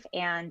pro-life,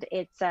 and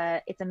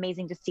it's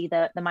amazing to see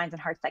the minds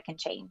and hearts that can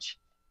change.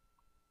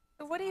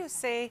 So what do you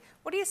say?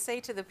 What do you say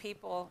to the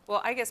people?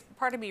 Well, I guess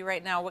part of me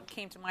right now, what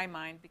came to my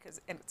mind,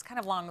 and it's kind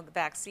of along with the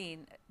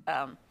vaccine,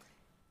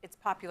 it's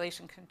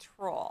population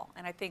control.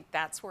 And I think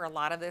that's where a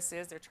lot of this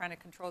is. They're trying to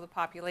control the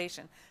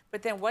population.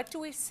 But then what do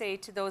we say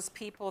to those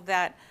people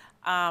that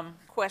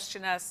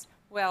question us,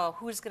 well,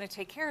 who's going to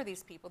take care of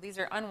these people? These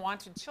are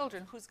unwanted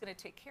children. Who's going to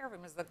take care of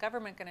them? Is the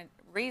government going to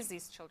raise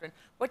these children?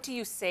 What do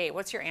you say?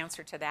 What's your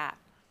answer to that?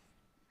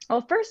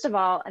 Well, first of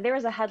all, there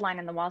was a headline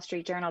in the Wall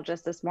Street Journal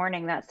just this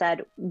morning that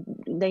said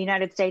the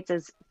United States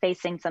is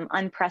facing some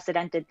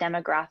unprecedented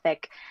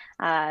demographic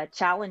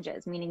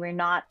challenges, meaning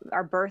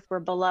we're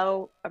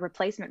below a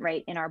replacement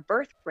rate in our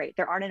birth rate.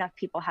 There aren't enough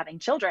people having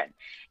children,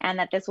 and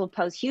that this will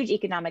pose huge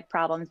economic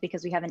problems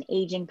because we have an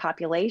aging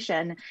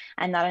population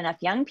and not enough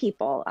young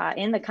people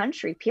in the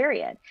country,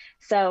 period.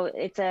 So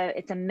it's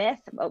a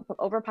myth.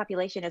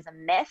 Overpopulation is a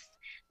myth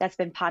that's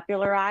been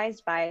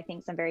popularized by, I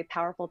think, some very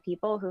powerful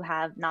people who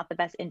have not the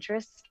best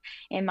interests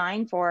in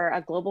mind for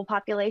a global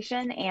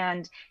population.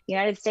 And the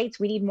United States,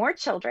 we need more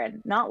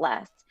children, not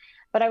less.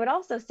 But I would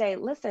also say,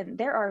 listen,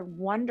 there are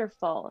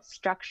wonderful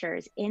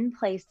structures in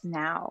place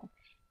now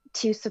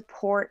to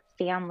support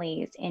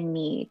families in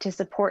need, to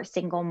support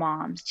single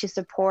moms, to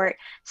support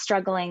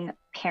struggling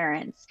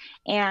parents.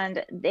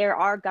 And there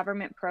are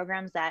government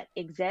programs that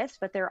exist,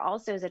 but there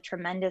also is a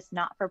tremendous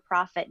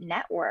not-for-profit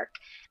network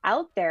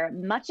out there,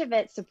 much of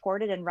it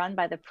supported and run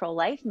by the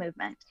pro-life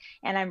movement.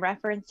 And I'm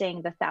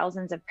referencing the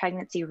thousands of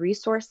pregnancy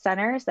resource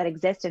centers that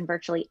exist in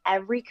virtually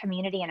every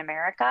community in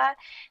America.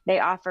 They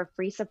offer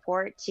free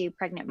support to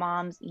pregnant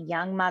moms,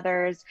 young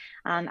mothers,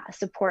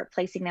 support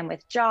placing them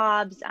with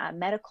jobs,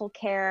 medical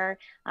care,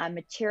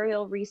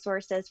 material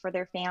resources for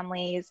their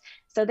families.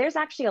 So there's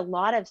actually a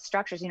lot of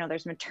structures.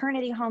 There's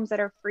maternity homes that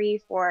are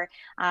free for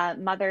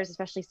mothers,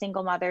 especially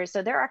single mothers.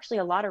 So there are actually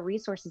a lot of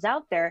resources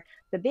out there.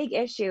 The big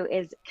issue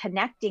is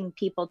connecting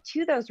people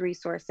to those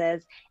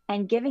resources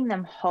and giving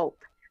them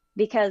hope,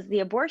 because the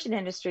abortion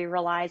industry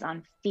relies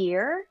on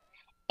fear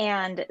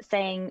and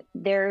saying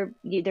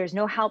there's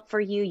no help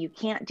for you, you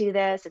can't do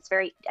this. It's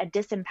a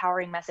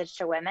disempowering message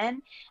to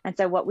women. And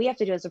so what we have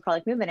to do as a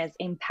pro-life movement is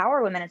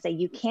empower women and say,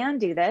 you can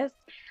do this.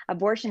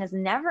 Abortion is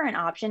never an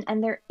option,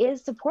 and there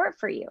is support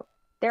for you.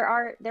 There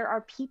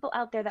are people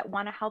out there that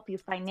want to help you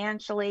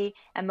financially,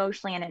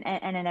 emotionally, and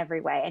in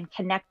every way, and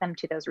connect them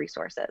to those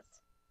resources.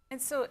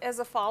 And so as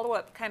a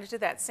follow-up kind of to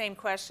that same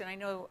question, I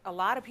know a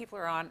lot of people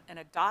are on an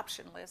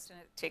adoption list, and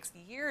it takes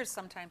years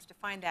sometimes to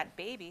find that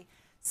baby.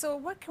 So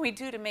what can we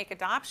do to make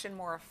adoption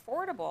more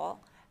affordable,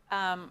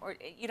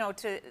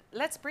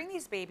 let's bring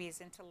these babies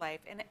into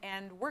life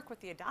and work with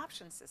the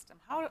adoption system?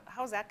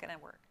 How's that going to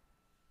work?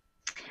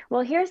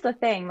 Well, here's the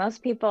thing.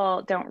 Most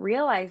people don't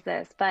realize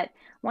this, but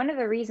one of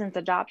the reasons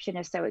adoption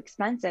is so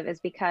expensive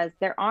is because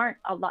there aren't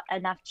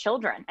enough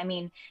children. I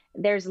mean,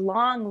 there's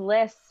long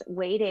lists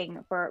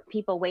waiting for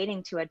people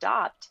waiting to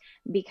adopt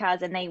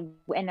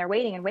they're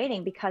waiting and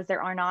waiting because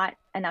there are not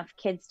enough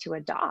kids to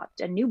adopt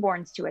and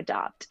newborns to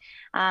adopt.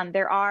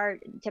 There are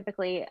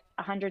typically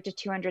 100 to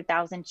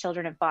 200,000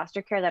 children in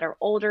foster care that are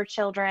older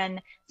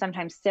children,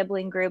 sometimes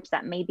sibling groups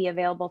that may be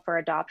available for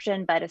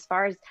adoption. But as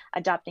far as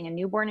adopting a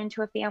newborn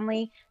into a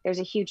family, there's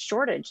a huge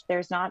shortage.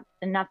 There's not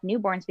enough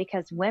newborns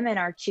because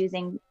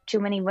too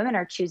many women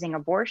are choosing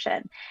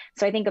abortion.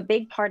 So I think a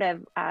big part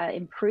of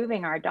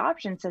improving our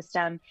adoption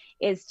system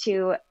is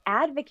to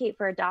advocate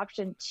for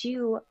adoption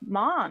to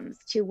moms,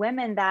 to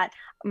women that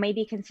may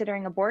be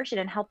considering abortion,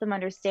 and help them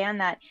understand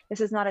that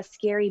this is not a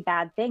scary,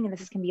 bad thing, and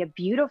this can be a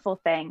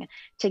beautiful thing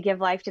to give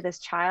life to this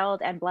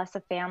child and bless a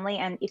family.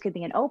 And it could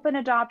be an open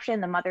adoption.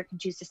 The mother can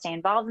choose to stay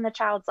involved in the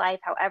child's life,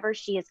 however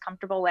she is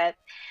comfortable with.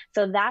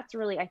 So that's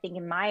really, I think,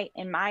 in my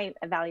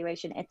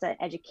evaluation, it's an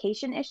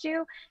education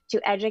issue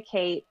to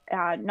educate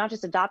not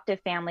just adoptive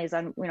families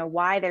on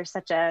why there's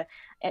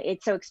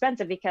it's so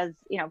expensive, because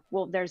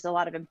there's a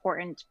lot of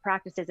important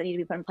practices that need to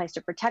be put in place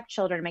to protect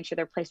children and make sure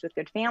they're placed with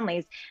good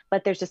families,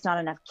 but there's just not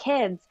enough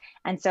kids.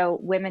 And so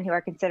women who are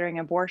considering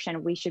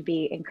abortion, we should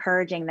be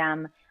encouraging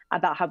them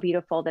about how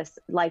beautiful this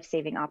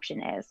life-saving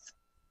option is.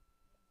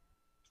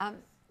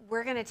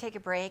 We're going to take a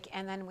break,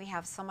 and then we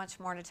have so much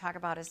more to talk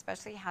about,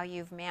 especially how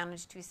you've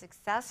managed to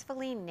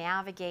successfully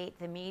navigate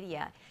the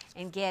media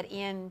and get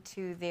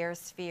into their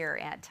sphere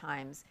at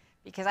times.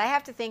 Because I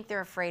have to think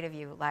they're afraid of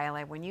you,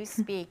 Lila. When you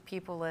speak,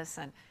 people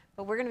listen.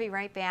 But we're going to be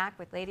right back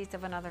with Ladies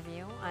of Another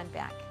View on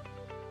Beck.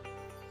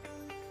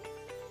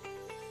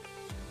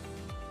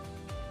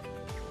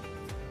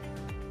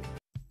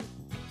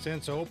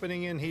 Since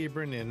opening in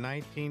Hebron in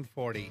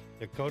 1940,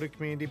 Dakota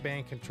Community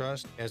Bank and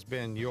Trust has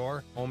been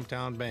your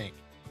hometown bank.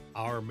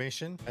 Our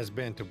mission has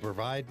been to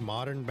provide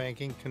modern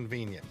banking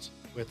convenience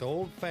with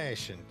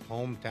old-fashioned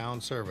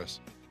hometown service.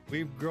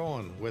 We've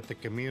grown with the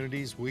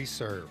communities we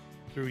serve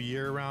through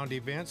year-round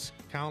events,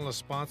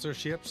 countless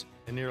sponsorships,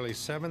 and nearly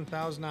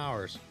 7,000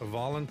 hours of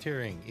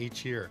volunteering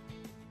each year.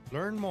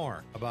 Learn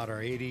more about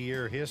our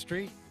 80-year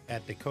history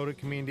at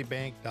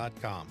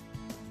dakotacommunitybank.com.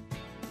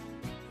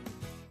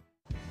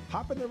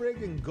 Hop in the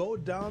rig and go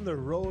down the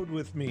road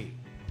with me.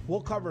 We'll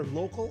cover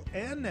local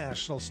and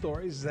national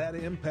stories that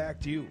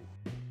impact you.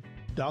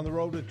 Down the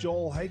Road with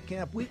Joel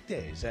Heitkamp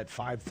weekdays at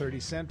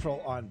 5:30 Central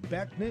on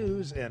Beck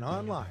News and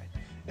online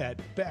at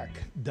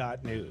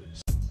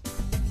beck.news.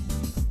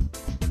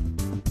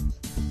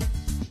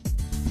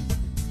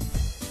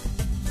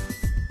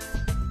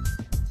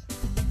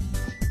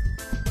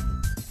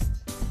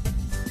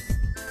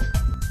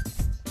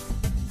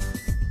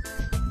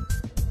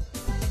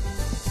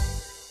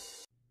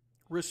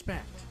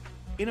 respect,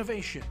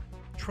 innovation,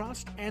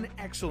 trust, and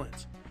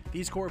excellence.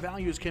 These core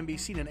values can be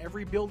seen in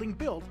every building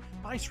built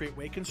by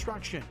Straightway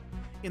Construction.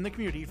 In the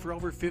community for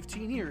over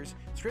 15 years,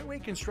 Straightway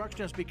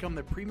Construction has become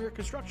the premier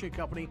construction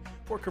company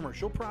for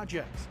commercial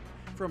projects.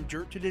 From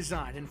dirt to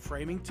design and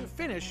framing to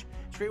finish,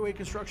 Straightway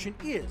Construction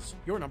is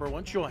your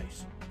 #1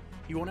 choice.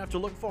 You won't have to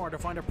look far to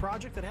find a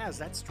project that has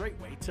that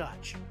Straightway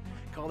touch.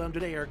 Call them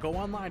today or go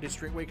online to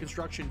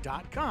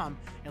straightwayconstruction.com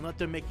and let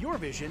them make your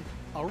vision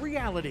a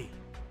reality.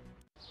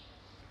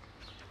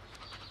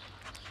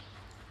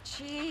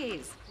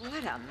 Jeez,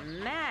 what a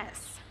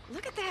mess.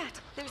 Look at that.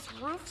 There's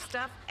roof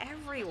stuff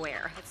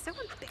everywhere. It's so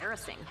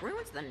embarrassing.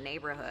 Ruins the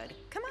neighborhood.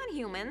 Come on,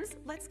 humans.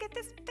 Let's get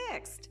this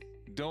fixed.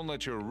 Don't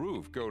let your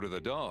roof go to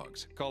the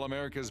dogs. Call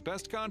America's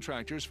Best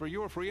Contractors for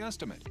your free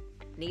estimate.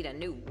 Need a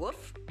new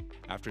woof?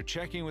 After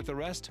checking with the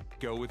rest,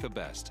 go with the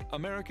best.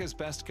 America's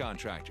Best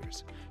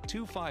Contractors.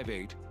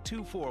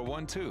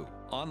 258-2412.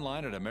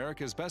 Online at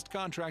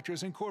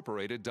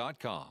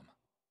americasbestcontractorsincorporated.com.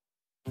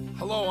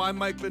 Hello, I'm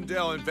Mike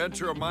Lindell,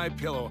 inventor of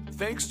MyPillow.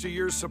 Thanks to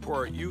your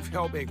support, you've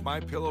helped make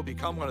MyPillow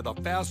become one of the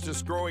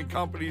fastest growing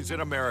companies in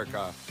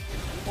America.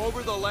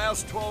 Over the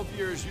last 12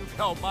 years, you've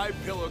helped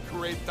MyPillow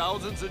create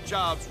thousands of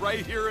jobs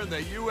right here in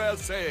the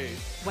USA.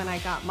 When I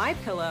got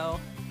MyPillow,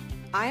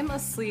 I'm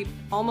asleep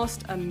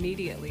almost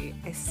immediately.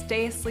 I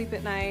stay asleep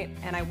at night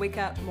and I wake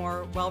up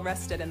more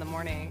well-rested in the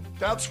morning.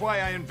 That's why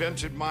I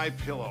invented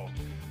MyPillow.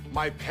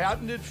 My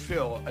patented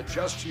fill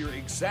adjusts to your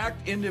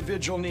exact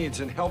individual needs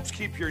and helps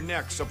keep your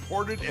neck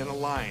supported and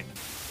aligned.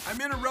 I'm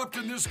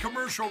interrupting this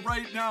commercial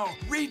right now.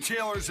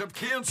 Retailers have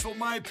canceled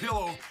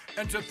MyPillow,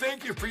 and to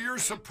thank you for your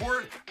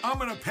support, I'm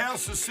going to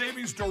pass the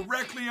savings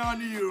directly on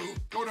to you.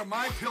 Go to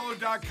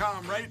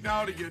MyPillow.com right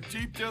now to get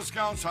deep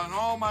discounts on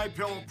all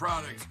MyPillow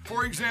products.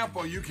 For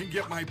example, you can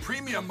get my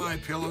premium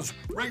MyPillows,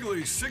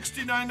 regularly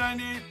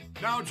 $69.98,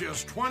 now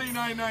just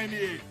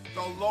 $29.98,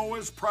 the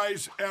lowest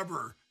price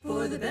ever.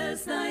 For the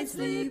best night's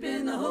sleep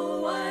in the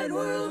whole wide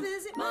world,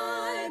 visit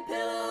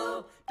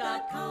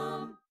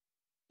MyPillow.com.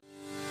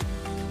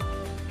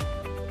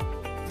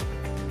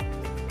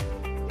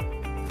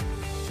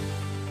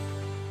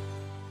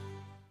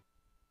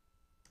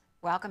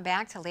 Welcome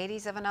back to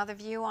Ladies of Another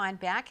View. I'm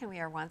back, and we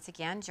are once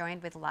again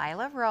joined with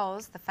Lila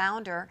Rose, the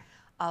founder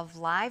of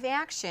Live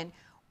Action,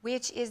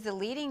 which is the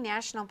leading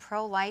national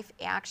pro-life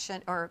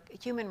action or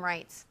human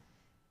rights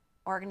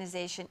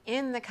organization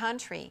in the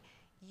country.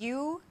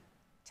 You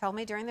told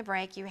me during the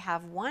break you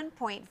have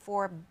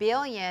 1.4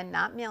 billion,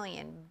 not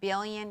million,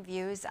 billion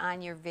views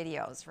on your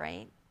videos,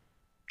 right?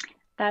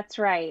 That's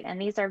right.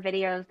 And these are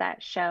videos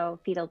that show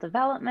fetal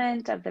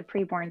development of the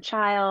preborn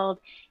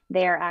child.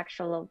 They're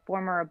actual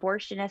former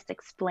abortionists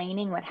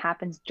explaining what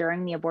happens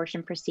during the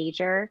abortion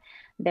procedure.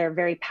 They're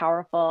very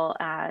powerful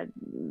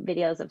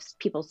videos of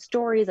people's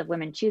stories of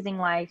women choosing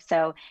life.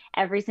 So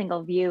every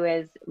single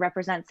view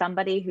represents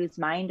somebody whose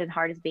mind and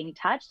heart is being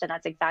touched. And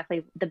that's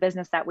exactly the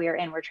business that we are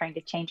in. We're trying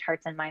to change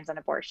hearts and minds on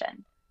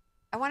abortion.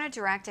 I want to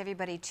direct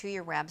everybody to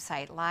your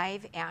website,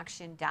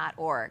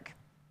 liveaction.org.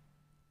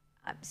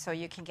 So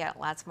you can get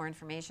lots more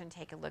information,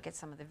 take a look at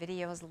some of the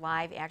videos,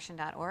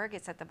 liveaction.org.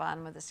 It's at the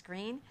bottom of the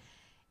screen.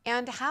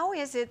 And how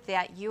is it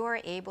that you are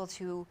able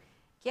to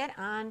get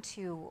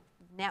onto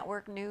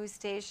network news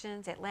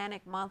stations,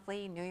 Atlantic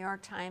Monthly, New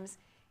York Times?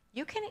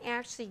 You can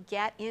actually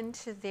get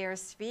into their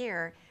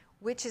sphere,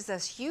 which is a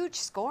huge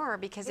score,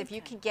 because if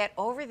you can get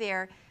over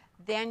there,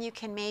 then you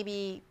can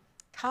maybe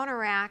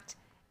counteract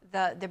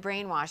the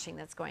brainwashing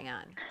that's going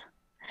on.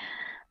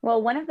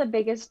 Well, one of the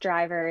biggest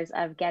drivers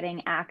of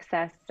getting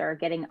access or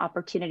getting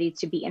opportunities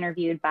to be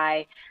interviewed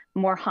by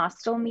more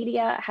hostile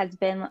media has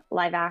been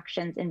Live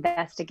Action's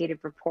investigative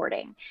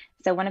reporting.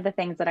 So one of the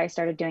things that I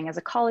started doing as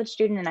a college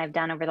student and I've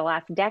done over the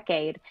last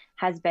decade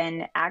has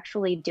been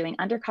actually doing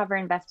undercover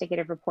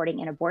investigative reporting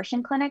in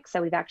abortion clinics.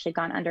 So we've actually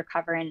gone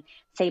undercover in,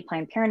 say,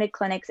 Planned Parenthood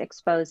clinics,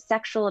 exposed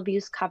sexual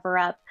abuse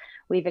cover-up.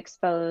 We've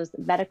exposed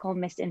medical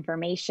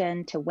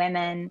misinformation to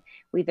women.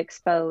 We've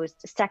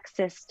exposed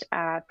sexist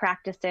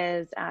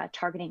practices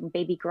targeting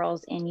baby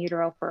girls in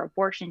utero for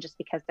abortion just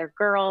because they're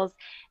girls.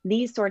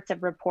 These sorts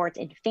of reports,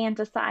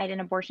 infanticide in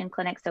abortion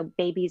clinics, so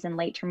babies in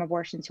late-term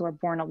abortions who are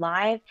born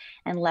alive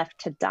and left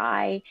to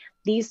die.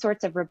 These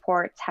sorts of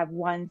reports have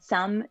won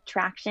some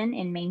traction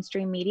in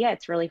mainstream media.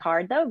 It's really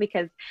hard, though,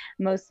 because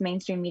most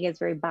mainstream media is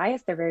very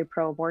biased. They're very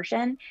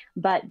pro-abortion.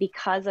 But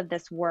because of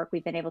this work,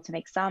 we've been able to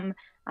make some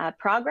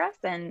progress.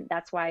 And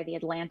that's why The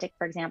Atlantic,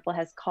 for example,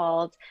 has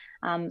called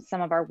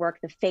some of our work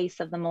the face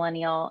of the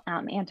millennial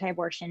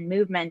anti-abortion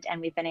movement.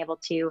 And we've been able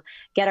to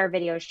get our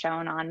videos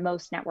shown on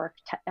most network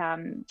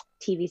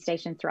TV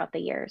stations throughout the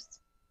years.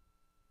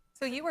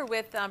 So you were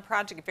with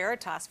Project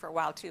Veritas for a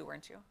while, too,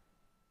 weren't you?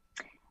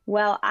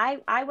 Well,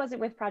 I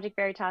wasn't with Project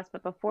Veritas,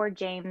 but before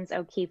James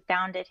O'Keefe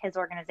founded his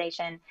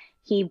organization,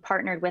 he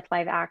partnered with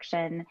Live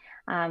Action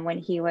when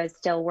he was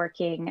still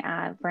working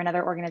for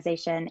another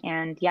organization.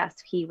 And yes,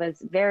 he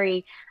was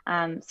very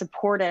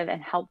supportive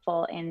and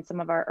helpful in some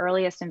of our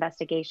earliest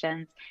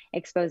investigations,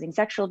 exposing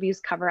sexual abuse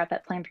cover-up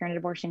at Planned Parenthood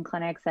abortion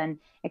clinics and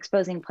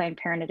exposing Planned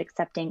Parenthood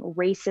accepting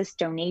racist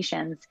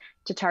donations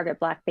to target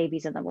Black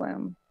babies in the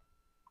womb.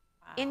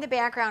 In the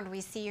background,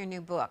 we see your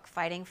new book,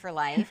 Fighting for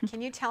Life.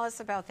 Can you tell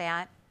us about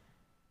that?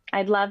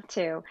 I'd love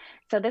to.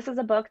 So this is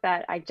a book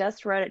that I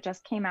just wrote. It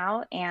just came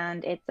out,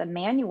 and it's a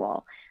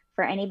manual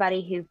for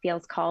anybody who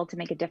feels called to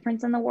make a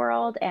difference in the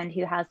world and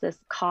who has this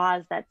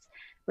cause that's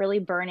really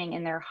burning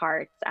in their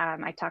hearts.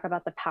 I talk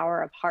about the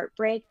power of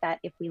heartbreak, that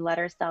if we let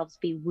ourselves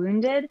be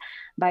wounded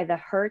by the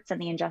hurts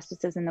and the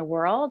injustices in the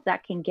world,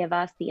 that can give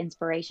us the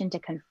inspiration to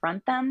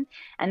confront them.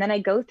 And then I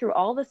go through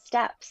all the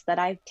steps that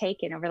I've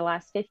taken over the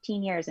last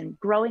 15 years in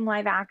growing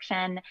Live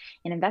Action,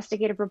 in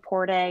investigative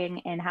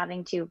reporting, and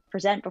having to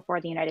present before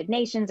the United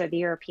Nations or the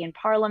European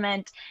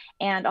Parliament,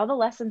 and all the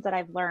lessons that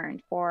I've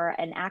learned for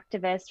an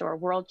activist or a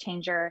world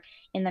changer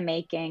in the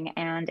making.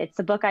 And it's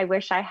a book I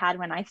wish I had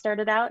when I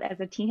started out as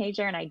a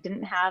teenager and I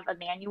didn't have a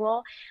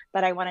manual,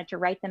 but I wanted to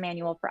write the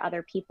manual for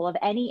other people of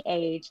any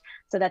age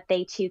so that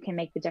they too can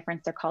make the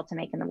difference they're called to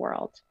make in the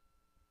world.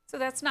 So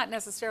that's not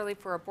necessarily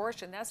for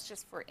abortion, that's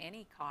just for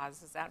any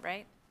cause, is that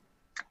right?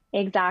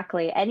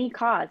 Exactly, any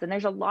cause. And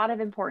there's a lot of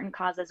important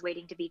causes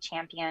waiting to be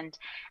championed.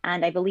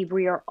 And I believe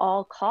we are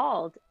all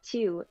called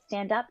to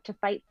stand up to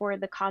fight for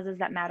the causes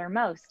that matter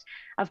most.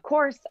 Of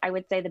course, I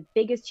would say the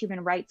biggest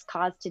human rights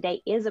cause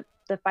today is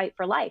the fight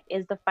for life,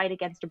 is the fight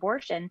against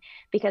abortion,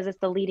 because it's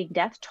the leading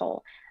death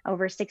toll.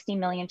 Over 60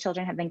 million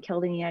children have been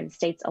killed in the United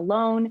States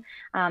alone.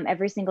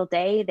 Every single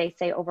day, they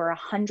say over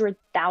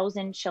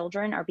 100,000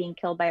 children are being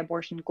killed by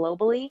abortion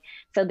globally.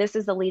 So this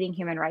is the leading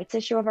human rights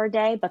issue of our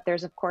day, but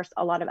there's of course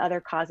a lot of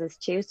other causes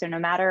too. So no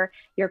matter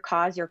your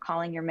cause, your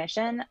calling, your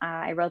mission,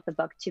 I wrote the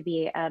book to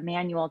be a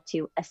manual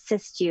to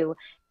assist you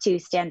to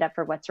stand up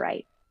for what's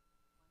right.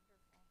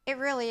 It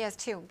really is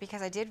too,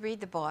 because I did read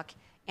the book,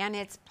 and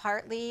it's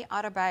partly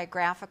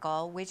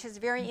autobiographical, which is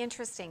very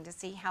interesting to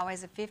see how,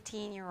 as a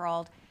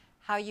 15-year-old,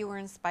 how you were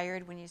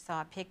inspired when you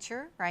saw a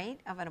picture, right,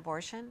 of an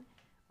abortion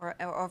or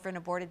of an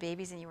aborted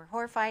babies, and you were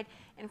horrified.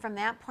 And from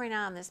that point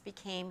on, this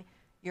became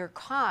your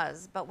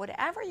cause. But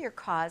whatever your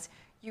cause,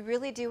 you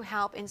really do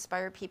help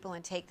inspire people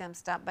and take them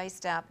step by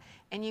step.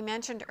 And you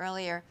mentioned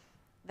earlier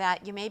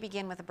that you may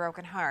begin with a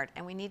broken heart,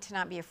 and we need to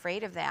not be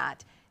afraid of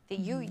that. That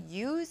you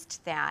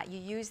used that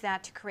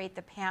to create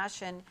the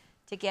passion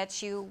to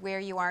get you where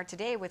you are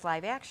today with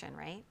Live Action,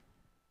 right?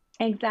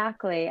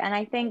 Exactly. And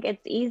I think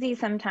it's easy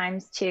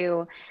sometimes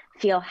to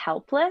feel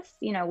helpless.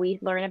 You know, we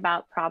learn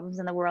about problems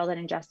in the world and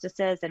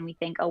injustices, and we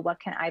think, oh,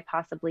 what can I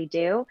possibly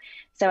do?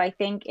 So I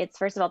think it's,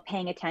 first of all,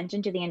 paying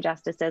attention to the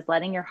injustices,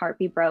 letting your heart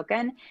be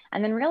broken,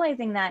 and then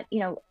realizing that, you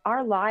know,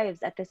 our lives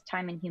at this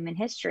time in human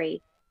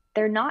history,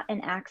 they're not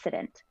an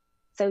accident.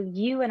 So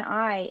you and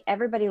I,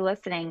 everybody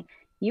listening,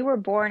 you were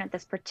born at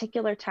this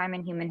particular time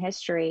in human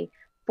history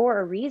for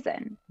a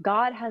reason.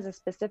 God has a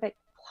specific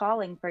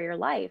calling for your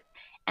life,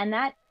 and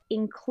that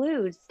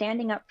includes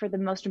standing up for the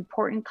most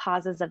important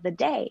causes of the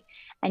day.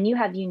 And you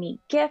have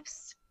unique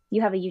gifts,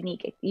 you have a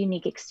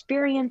unique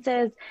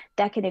experiences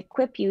that can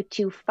equip you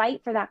to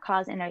fight for that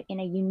cause in a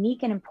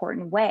unique and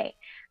important way.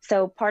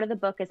 So part of the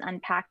book is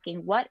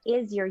unpacking what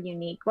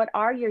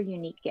are your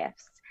unique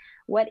gifts?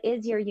 What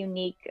is your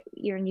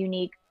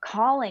unique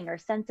calling or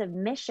sense of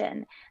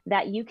mission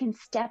that you can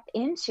step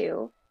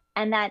into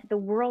and that the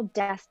world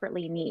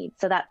desperately needs,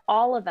 so that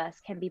all of us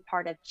can be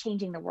part of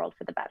changing the world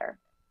for the better?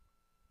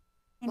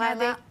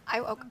 Lila,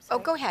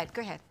 go ahead.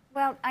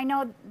 Well, I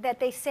know that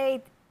they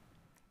say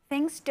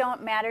things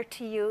don't matter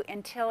to you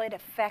until it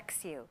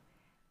affects you.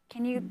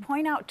 Can you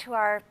point out to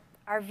our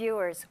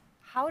viewers,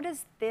 how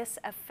does this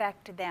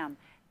affect them?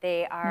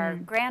 They are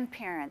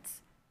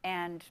grandparents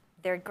and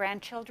their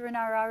grandchildren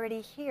are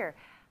already here.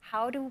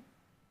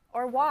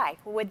 Why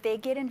would they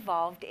get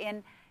involved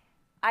in,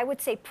 I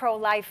would say,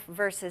 pro-life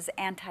versus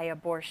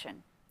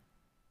anti-abortion?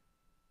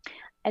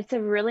 It's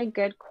a really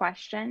good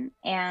question.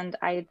 And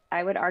I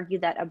would argue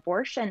that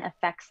abortion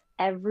affects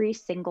every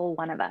single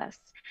one of us.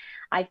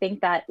 I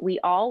think that we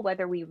all,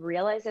 whether we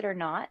realize it or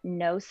not,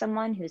 know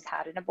someone who's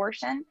had an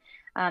abortion.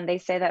 They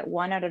say that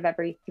 1 out of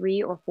every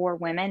 3 or 4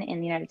 women in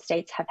the United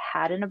States have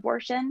had an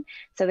abortion.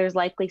 So there's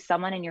likely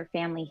someone in your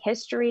family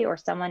history or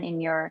someone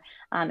in your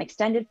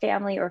extended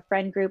family or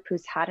friend group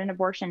who's had an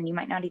abortion. You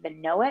might not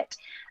even know it.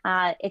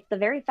 It's the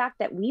very fact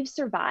that we've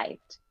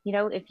survived. You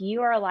know, if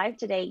you are alive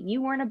today,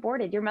 you weren't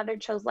aborted, your mother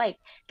chose life.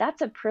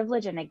 That's a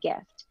privilege and a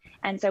gift.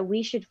 And so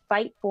we should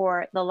fight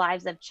for the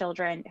lives of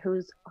children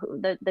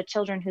the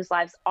children whose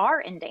lives are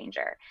in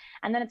danger.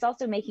 And then it's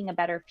also making a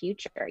better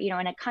future. You know,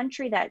 in a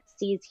country that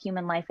sees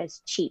human life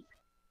as cheap,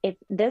 if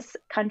this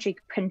country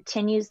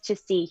continues to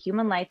see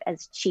human life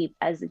as cheap,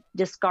 as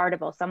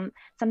discardable,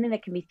 something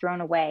that can be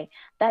thrown away,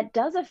 that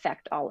does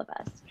affect all of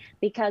us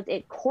because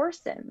it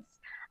coarsens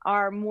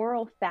our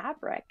moral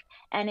fabric,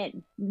 and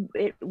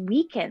it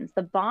weakens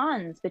the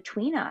bonds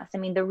between us. I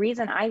mean, the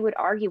reason I would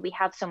argue we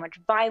have so much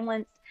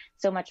violence,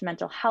 so much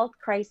mental health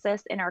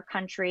crisis in our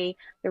country,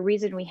 the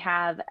reason we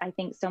have, I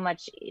think, so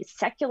much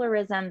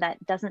secularism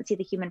that doesn't see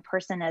the human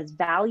person as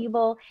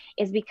valuable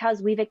is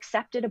because we've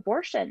accepted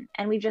abortion,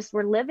 and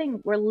we're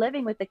living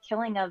with the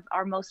killing of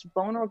our most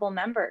vulnerable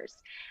members.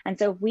 And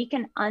so if we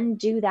can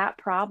undo that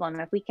problem,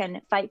 if we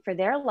can fight for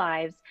their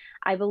lives,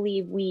 I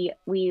believe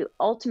we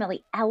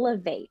ultimately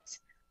elevate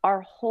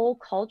our whole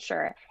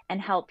culture and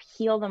help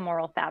heal the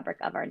moral fabric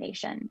of our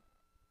nation.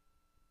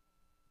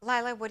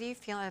 Lila, what do you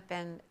feel have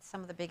been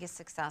some of the biggest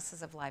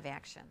successes of Live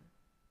Action?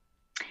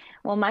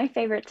 Well, my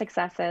favorite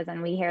successes,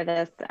 and we hear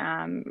this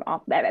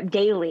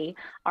daily,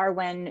 are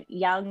when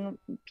young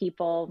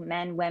people,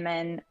 men,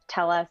 women,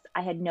 tell us,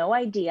 I had no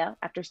idea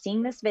after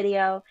seeing this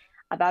video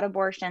about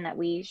abortion that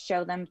we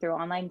show them through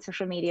online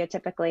social media.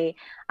 Typically,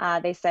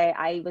 they say,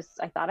 I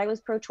thought I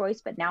was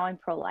pro-choice, but now I'm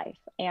pro-life,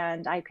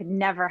 and I could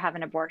never have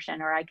an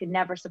abortion, or I could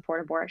never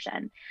support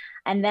abortion.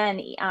 And then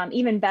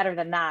even better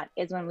than that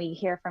is when we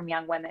hear from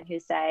young women who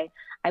say,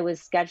 I was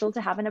scheduled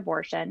to have an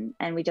abortion.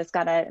 And we just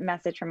got a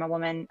message from a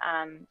woman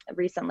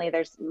recently.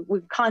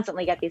 We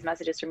constantly get these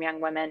messages from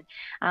young women,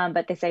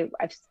 but they say,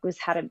 I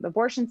had an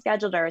abortion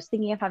scheduled, or I was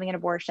thinking of having an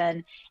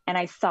abortion, and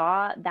I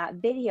saw that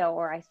video,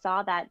 or I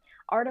saw that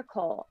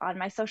article on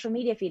my social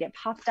media feed, it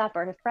popped up,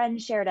 or a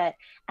friend shared it,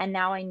 and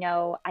now I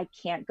know I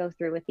can't go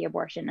through with the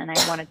abortion, and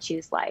I want to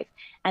choose life.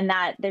 And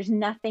that there's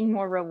nothing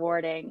more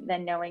rewarding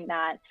than knowing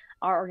that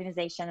our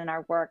organization and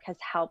our work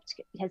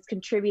has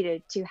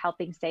contributed to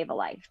helping save a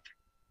life.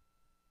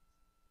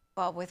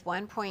 Well, with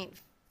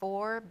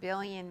 1.4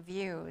 billion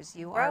views,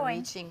 you are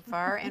reaching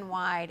far and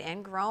wide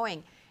and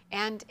growing.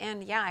 And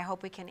yeah, I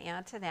hope we can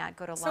add to that.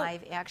 Go to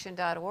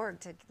liveaction.org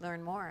to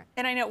learn more.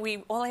 And I know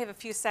we only have a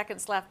few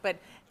seconds left, but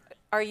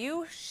are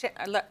you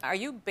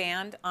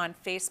banned on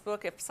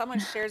Facebook? If someone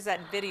shares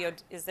that video,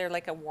 is there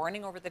like a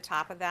warning over the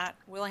top of that?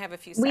 We only have a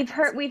few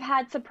seconds. We've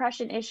had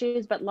suppression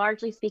issues, but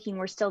largely speaking,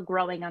 we're still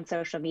growing on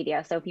social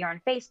media. So if you're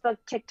on Facebook,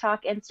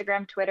 TikTok,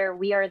 Instagram, Twitter,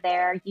 we are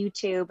there,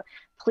 YouTube.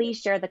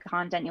 Please share the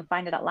content. You'll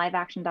find it at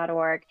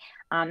liveaction.org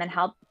and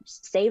help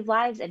save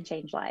lives and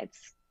change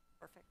lives.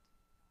 Perfect.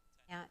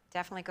 Yeah,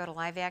 definitely go to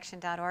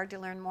liveaction.org to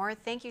learn more.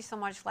 Thank you so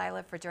much,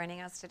 Lila, for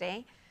joining us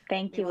today.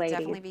 Thank you, ladies.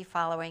 We'll definitely be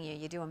following you.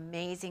 You do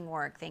amazing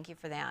work. Thank you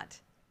for that.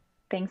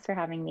 Thanks for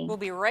having me. We'll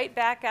be right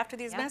back after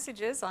these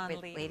messages on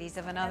Ladies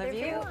of Another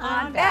View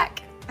on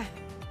Back.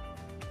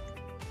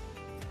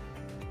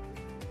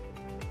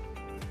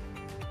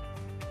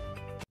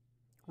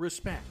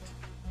 Respect,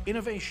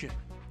 innovation,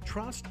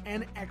 trust,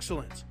 and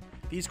excellence.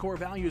 These core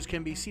values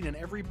can be seen in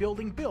every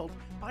building built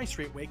by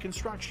Straightway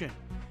Construction.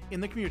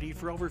 In the community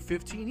for over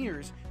 15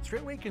 years,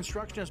 Straightway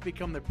Construction has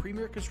become the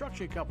premier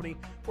construction company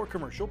for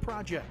commercial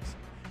projects.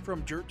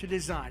 From dirt to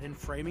design and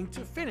framing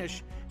to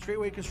finish,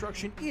 Straightway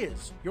Construction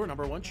is your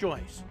 #1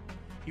 choice.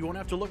 You won't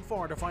have to look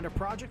far to find a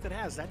project that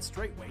has that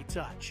Straightway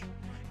touch.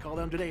 Call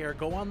them today or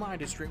go online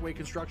to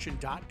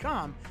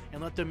straightwayconstruction.com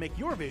and let them make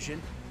your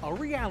vision a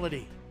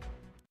reality.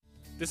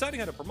 Deciding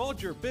how to promote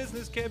your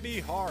business can be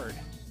hard.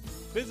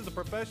 Visit the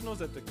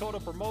professionals at Dakota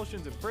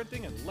Promotions and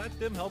Printing and let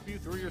them help you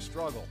through your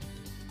struggle.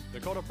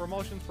 Dakota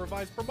Promotions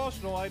provides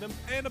promotional items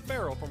and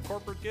apparel, from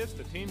corporate gifts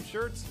to team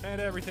shirts and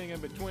everything in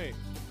between.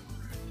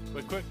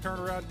 With quick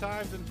turnaround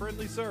times and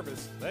friendly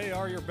service, they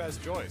are your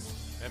best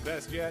choice. And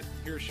best yet,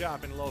 you're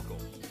shopping local.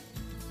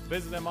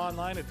 Visit them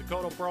online at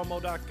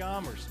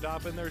dakotapromo.com or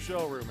stop in their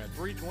showroom at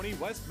 320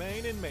 West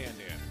Main in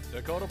Mandan.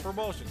 Dakota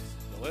Promotions,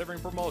 delivering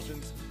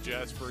promotions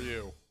just for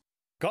you.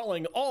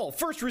 Calling all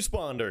first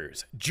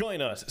responders.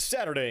 Join us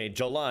Saturday,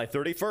 July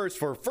 31st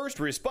for First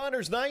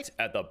Responders Night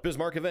at the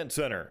Bismarck Event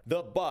Center.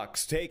 The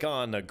Bucks take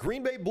on the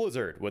Green Bay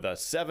Blizzard with a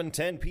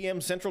 7:10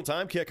 p.m. Central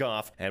Time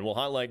kickoff, and will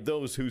highlight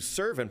those who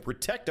serve and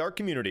protect our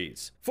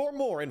communities. For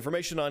more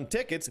information on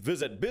tickets,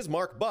 visit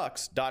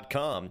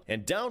bismarckbucks.com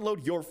and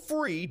download your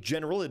free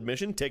general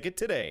admission ticket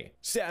today.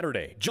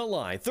 Saturday,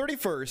 July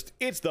 31st,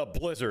 it's the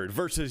Blizzard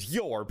versus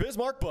your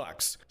Bismarck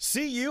Bucks.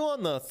 See you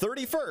on the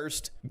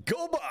 31st.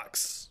 Go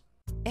Bucks!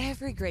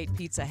 Every great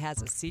pizza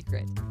has a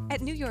secret.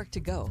 At New York To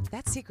Go,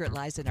 that secret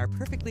lies in our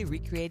perfectly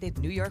recreated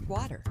New York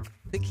water,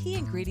 the key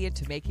ingredient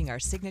to making our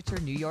signature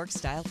New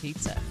York-style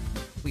pizza.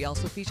 We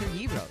also feature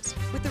gyros,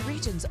 with the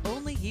region's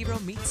only gyro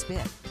meat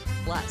spit,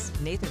 plus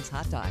Nathan's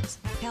hot dogs,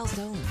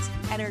 calzones,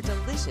 and our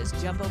delicious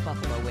jumbo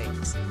buffalo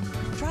wings.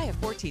 Try a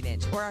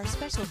 14-inch or our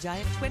special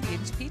giant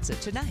 20-inch pizza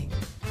tonight.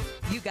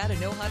 You gotta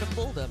know how to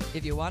pull them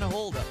if you want to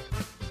hold them.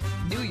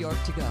 New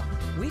York To Go,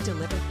 we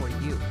deliver for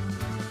you.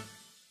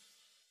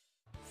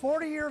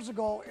 40 years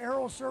ago,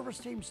 Aero Service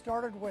Team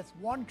started with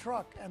one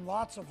truck and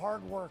lots of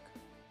hard work.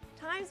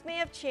 Times may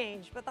have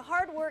changed, but the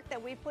hard work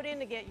that we put in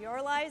to get your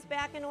lives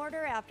back in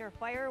order after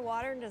fire,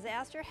 water, and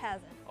disaster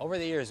hasn't. Over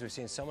the years, we've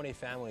seen so many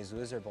families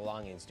lose their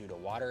belongings due to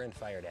water and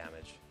fire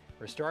damage.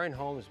 Restoring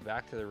homes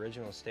back to the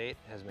original state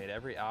has made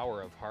every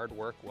hour of hard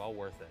work well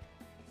worth it.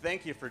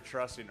 Thank you for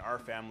trusting our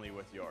family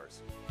with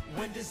yours.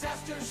 When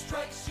disaster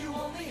strikes, you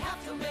only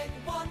have to make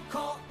one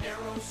call.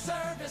 Aero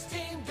Service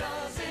Team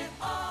does it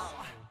all.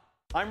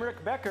 I'm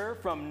Rick Becker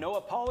from No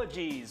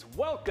Apologies.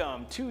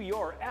 Welcome to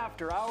your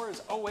after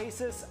hours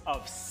oasis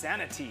of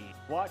sanity.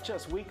 Watch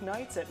us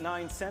weeknights at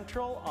 9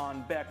 Central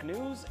on Beck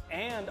News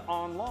and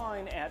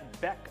online at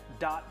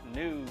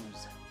beck.news.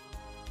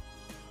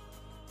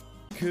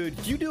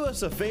 Could you do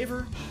us a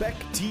favor? Beck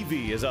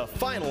TV is a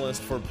finalist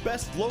for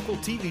Best Local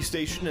TV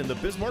Station in the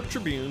Bismarck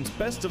Tribune's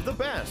Best of the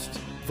Best.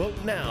 Vote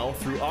now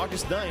through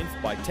August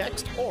 9th by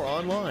text or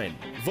online.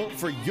 Vote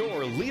for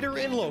your leader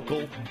in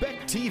local,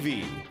 Beck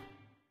TV.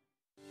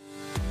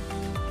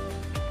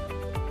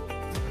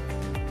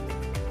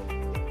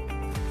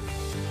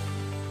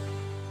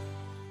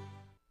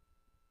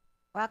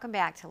 Welcome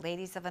back to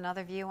Ladies of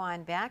Another View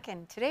on Beck,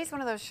 and today's one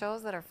of those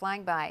shows that are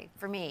flying by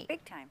for me.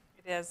 Big time.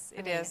 It is.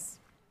 It is.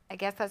 I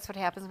guess that's what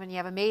happens when you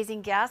have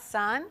amazing guests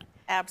on.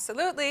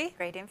 Absolutely.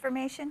 Great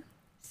information.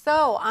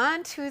 So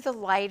on to the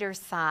lighter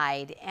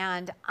side,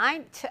 and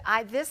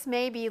this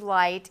may be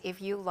light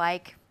if you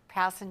like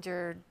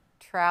passenger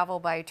travel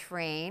by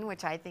train,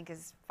 which I think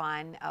is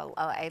fun.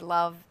 I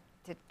love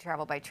to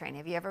travel by train.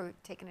 Have you ever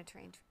taken a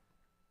train?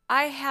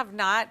 I have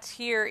not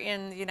here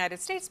in the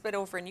United States, but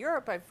over in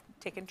Europe I've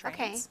taken trains.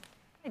 Okay.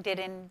 I did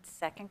in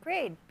 2nd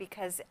grade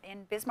because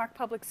in Bismarck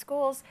Public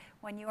Schools,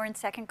 when you were in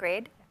 2nd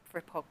grade,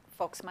 for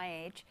folks my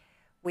age,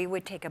 we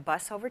would take a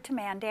bus over to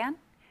Mandan,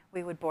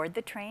 we would board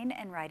the train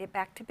and ride it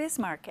back to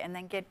Bismarck, and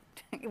then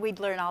we'd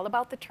learn all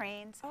about the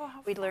trains.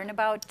 We'd learn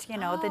about, the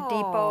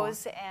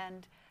depots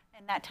and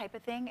that type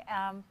of thing.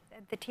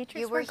 The teachers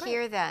You were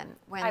here then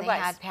when they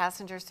had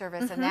passenger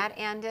service, and that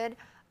ended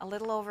a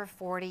little over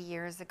 40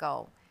 years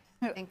ago.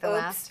 I think the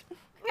last.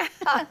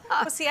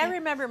 Well, see, I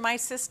remember my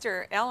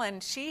sister Ellen.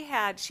 She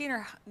and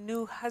her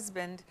new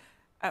husband,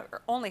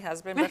 her only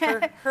husband, but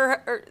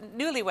her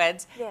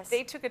newlyweds. Yes.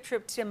 They took a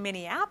trip to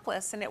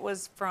Minneapolis, and it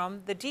was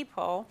from the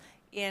depot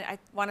in, I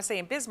want to say,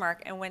 in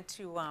Bismarck, and went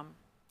to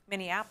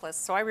Minneapolis.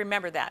 So I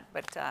remember that.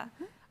 But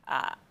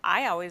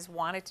I always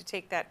wanted to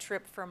take that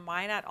trip from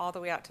Minot all the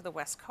way out to the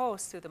West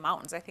Coast through the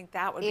mountains. I think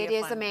that would be a fun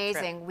It is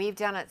amazing. trip. We've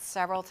done it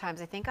several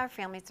times. I think our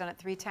family's done it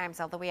 3 times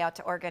all the way out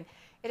to Oregon.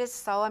 It is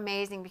so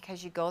amazing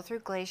because you go through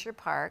Glacier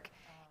Park,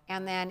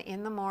 and then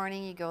in the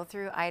morning you go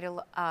through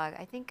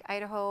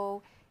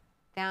Idaho,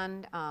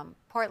 then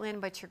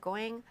Portland, but you're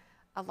going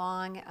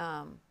along,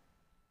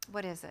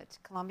 what is it,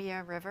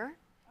 Columbia River.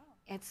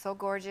 It's so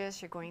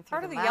gorgeous. You're going through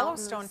Part of the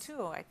mountains. Yellowstone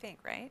too, I think,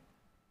 right?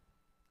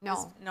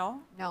 No.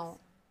 No? No,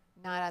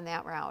 not on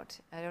that route.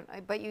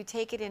 But you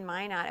take it in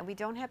Minot, and we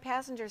don't have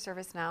passenger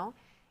service now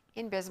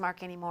in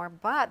Bismarck anymore.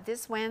 But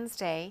this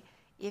Wednesday,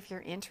 if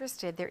you're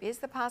interested, there is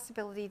the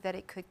possibility that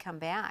it could come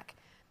back.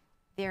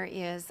 There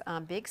is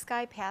Big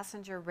Sky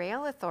Passenger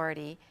Rail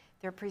Authority.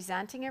 They're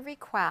presenting a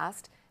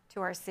request to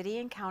our city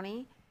and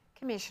county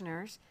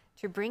commissioners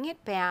to bring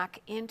it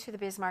back into the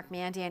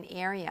Bismarck-Mandan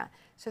area.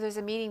 So there's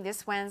a meeting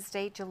this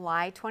Wednesday,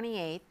 July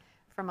 28th,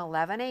 from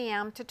 11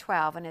 a.m. to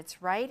 12, and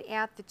it's right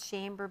at the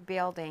Chamber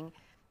building.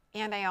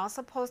 And I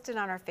also posted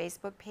on our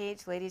Facebook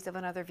page, Ladies of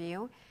Another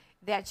View,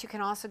 that you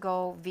can also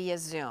go via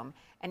Zoom.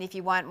 And if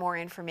you want more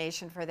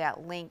information for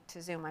that link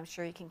to Zoom, I'm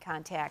sure you can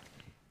contact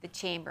the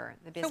Chamber,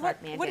 the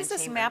Bismarck-Mandan Chamber. What is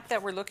this map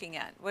that we're looking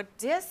at?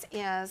 This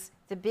is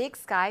the Big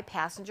Sky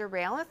Passenger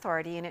Rail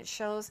Authority, and it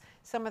shows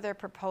some of their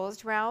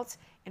proposed routes.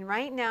 And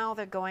right now,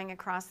 they're going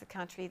across the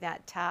country,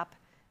 that top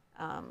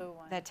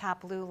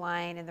blue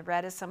line, and the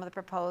red is some of the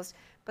proposed.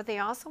 But they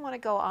also want to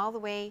go all the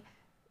way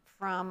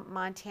from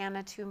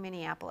Montana to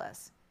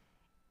Minneapolis,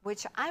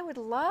 which I would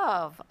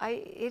love.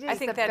 It is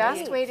the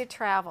best way to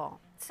travel.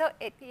 So,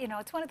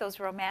 it's one of those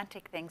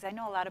romantic things. I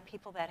know a lot of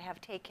people that have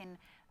taken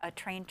a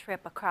train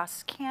trip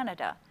across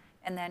Canada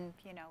and then,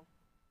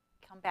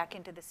 come back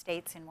into the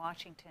States in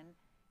Washington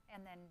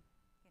and then,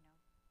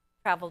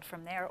 traveled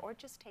from there or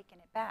just taken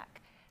it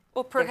back.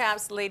 Well,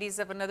 perhaps Ladies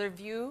of Another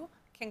View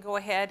can go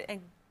ahead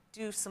and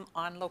do some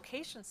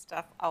on-location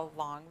stuff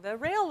along the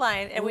rail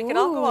line, and we can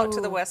all go out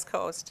to the West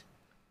Coast.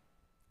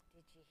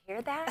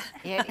 Hear that?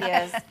 It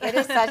is. It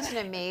is such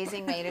an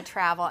amazing way to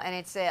travel, and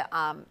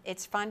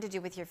it's fun to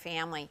do with your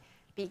family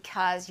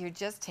because you're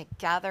just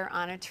together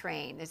on a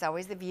train. There's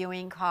always the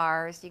viewing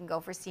cars. You can go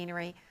for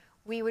scenery.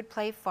 We would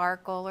play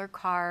Farkle or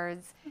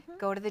cards,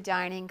 go to the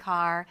dining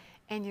car,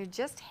 and you're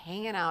just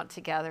hanging out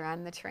together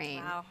on the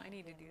train. Wow, I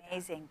need to do that.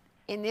 Amazing.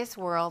 In this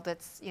world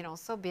that's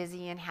so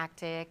busy and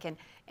hectic,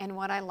 and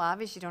what I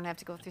love is you don't have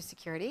to go through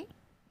security.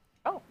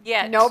 Oh,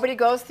 yeah. Nobody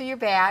goes through your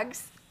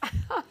bags.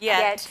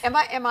 Yet. Am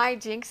I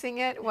jinxing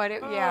it?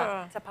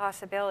 Yeah. It's a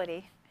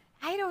possibility.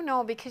 I don't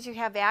know, because you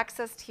have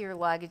access to your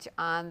luggage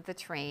on the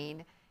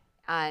train,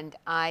 and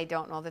I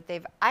don't know that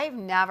I've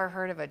never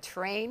heard of a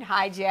train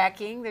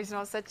hijacking. There's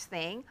no such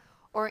thing,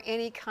 or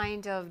any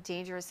kind of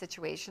dangerous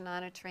situation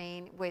on a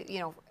train,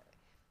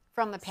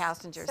 from the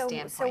passenger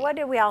standpoint. So what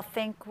do we all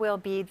think will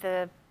be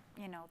the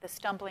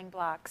stumbling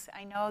blocks?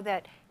 I know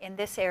that in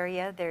this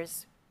area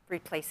there's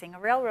replacing a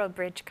railroad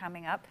bridge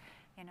coming up.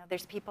 You know,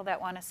 there's people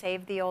that want to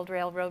save the old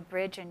railroad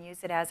bridge and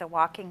use it as a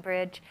walking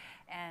bridge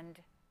and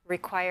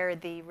require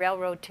the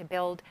railroad to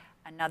build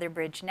another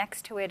bridge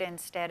next to it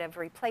instead of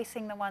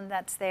replacing the one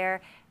that's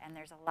there. And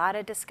there's a lot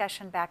of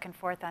discussion back and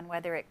forth on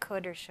whether it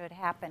could or should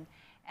happen.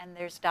 And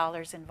there's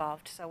dollars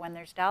involved. So when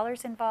there's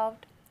dollars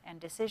involved and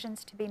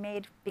decisions to be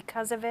made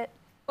because of it.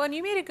 Well, and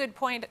you made a good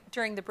point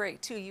during the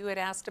break, too. You had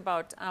asked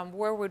about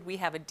where would we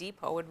have a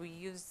depot? Would we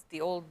use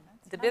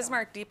the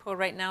Bismarck Depot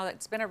right now?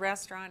 It's been a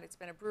restaurant, it's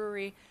been a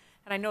brewery,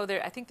 and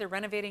I think they're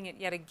renovating it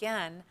yet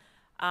again.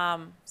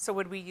 So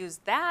would we use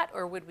that,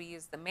 or would we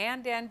use the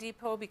Mandan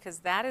Depot, because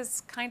that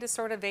is kind of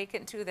sort of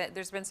vacant too? That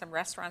there's been some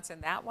restaurants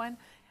in that one.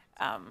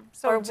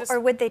 Or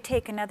would they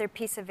take another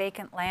piece of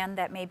vacant land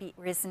that maybe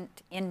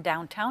isn't in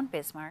downtown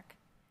Bismarck?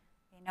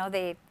 You know,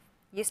 they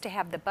used to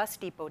have the bus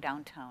depot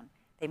downtown.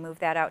 They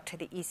moved that out to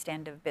the east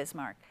end of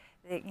Bismarck.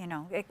 You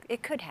know,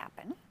 it could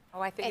happen.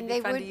 Oh, I think it'd be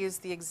fun to use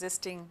the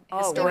existing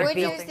historic buildings.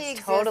 They would use the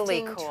existing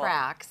totally cool.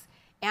 tracks.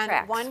 And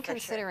Tracks, one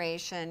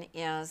consideration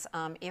is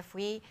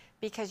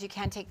because you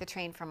can take the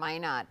train from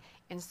Minot,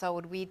 and so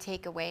would we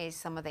take away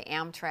some of the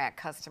Amtrak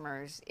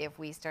customers if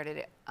we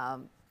started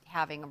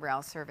having a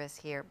rail service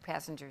here,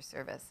 passenger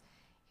service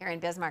here in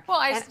Bismarck? Well,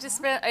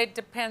 it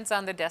depends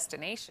on the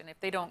destination.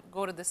 If they don't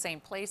go to the same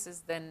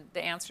places, then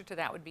the answer to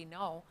that would be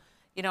no.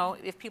 You know,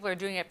 if people are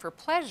doing it for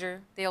pleasure,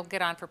 they'll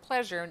get on for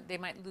pleasure, and they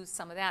might lose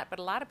some of that. But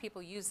a lot of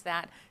people use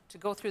that to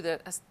go through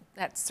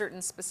that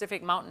certain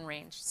specific mountain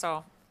range.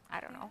 So, I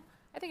don't know.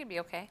 I think it'd be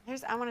okay.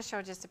 I want to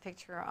show just a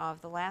picture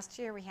of the last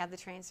year we had the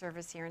train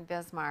service here in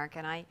Bismarck,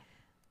 and I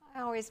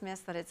always miss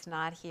that it's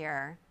not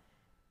here.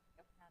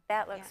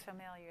 That looks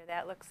familiar.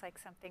 That looks like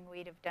something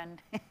we'd have done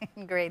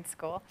in grade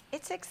school.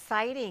 It's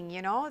exciting,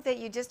 you know, that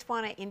you just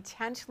want to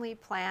intentionally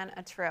plan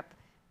a trip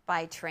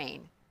by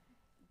train,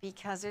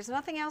 because there's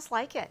nothing else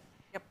like it.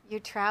 Yep. You're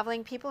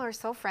traveling, people are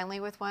so friendly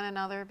with one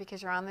another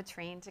because you're on the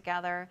train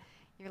together.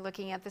 You're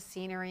looking at the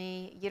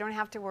scenery. You don't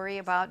have to worry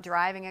about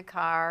driving a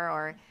car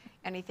or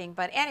anything.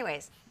 But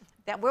anyways,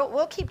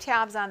 we'll keep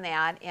tabs on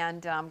that,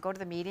 and go to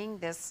the meeting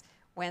this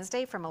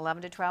Wednesday from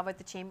 11 to 12 at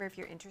the Chamber if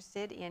you're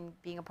interested in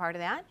being a part of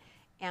that.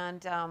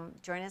 And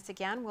join us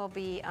again. We'll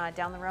be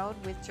down the road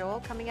with Joel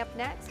coming up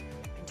next.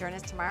 And join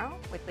us tomorrow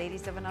with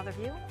Ladies of Another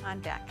View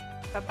on Beck.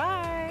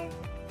 Bye-bye.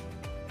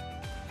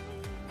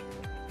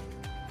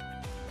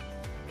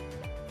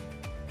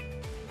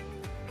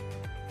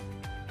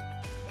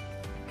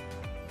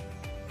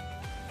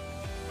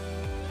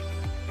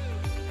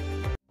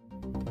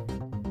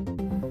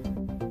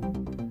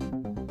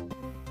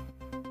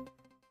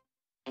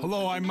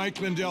 Hello, I'm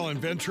Mike Lindell,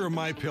 inventor of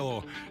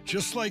MyPillow.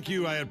 Just like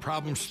you, I had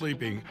problems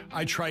sleeping.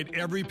 I tried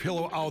every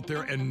pillow out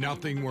there and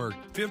nothing worked.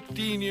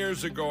 15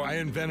 years ago, I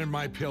invented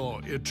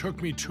MyPillow. It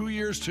took me 2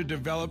 years to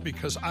develop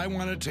because I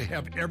wanted to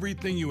have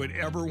everything you would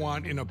ever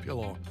want in a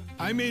pillow.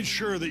 I made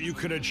sure that you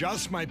could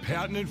adjust my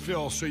patented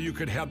fill so you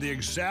could have the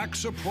exact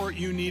support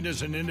you need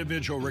as an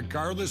individual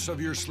regardless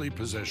of your sleep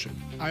position.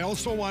 I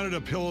also wanted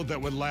a pillow that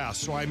would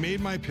last, so I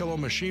made MyPillow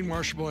machine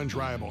washable and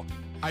dryable.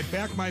 I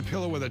back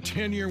MyPillow with a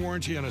 10-year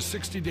warranty and a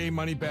 60-day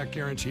money-back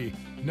guarantee.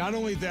 Not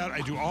only that,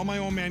 I do all my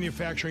own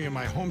manufacturing in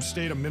my home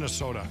state of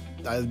Minnesota.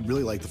 I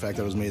really like the fact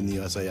that it was made in the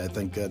USA. I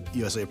think that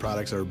USA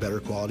products are a better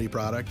quality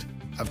product.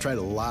 I've tried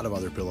a lot of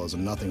other pillows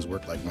and nothing's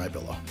worked like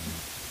MyPillow.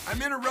 I'm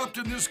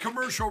interrupting this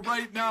commercial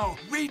right now.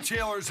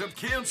 Retailers have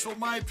canceled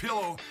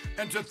MyPillow,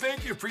 and to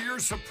thank you for your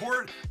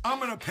support, I'm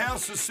going to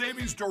pass the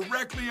savings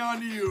directly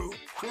on to you.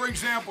 For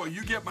example,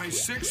 you get my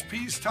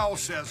 6-piece towel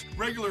sets,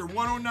 regular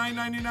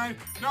 $109.99,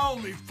 now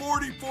only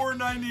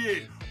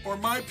 $44.98, or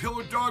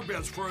MyPillow dog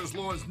beds for as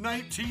low as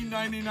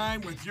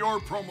 $19.99 with your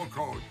promo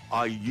code.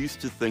 I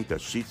used to think that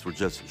sheets were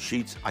just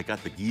sheets. I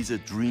got the Giza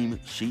Dream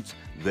sheets.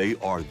 They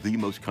are the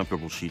most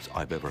comfortable sheets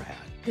I've ever had.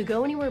 The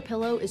Go Anywhere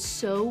pillow is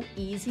so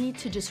easy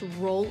to just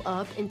roll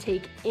up and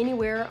take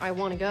anywhere I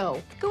want to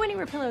go. Go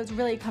Anywhere pillow is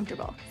really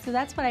comfortable, so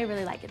that's what I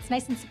really like. It's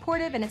nice and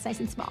supportive, and it's nice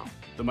and small.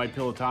 The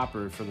MyPillow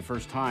topper, for the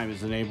first time,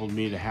 has enabled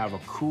me to have a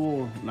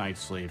cool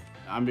night's sleep.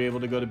 I'm able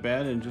to go to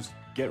bed and just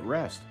get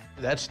rest.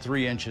 That's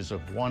 3 inches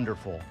of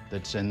wonderful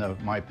that's in the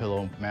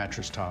MyPillow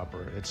mattress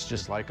topper. It's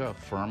just like a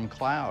firm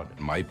cloud.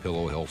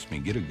 MyPillow helps me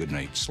get a good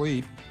night's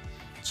sleep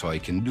so I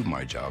can do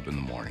my job in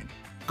the morning.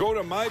 Go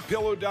to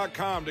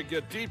MyPillow.com to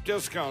get deep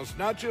discounts,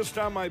 not just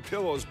on my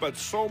pillows, but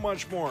so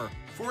much more.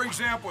 For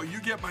example,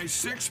 you get my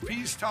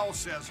 6-piece towel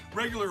sets,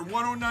 regular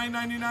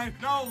 $109.99,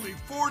 now only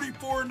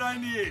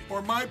 $44.98,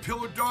 or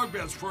MyPillow dog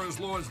beds for as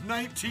low as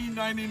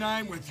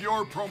 $19.99 with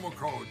your promo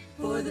code.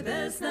 For the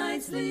best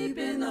night's sleep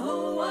in the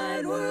whole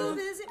wide world,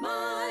 visit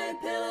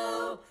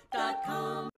MyPillow.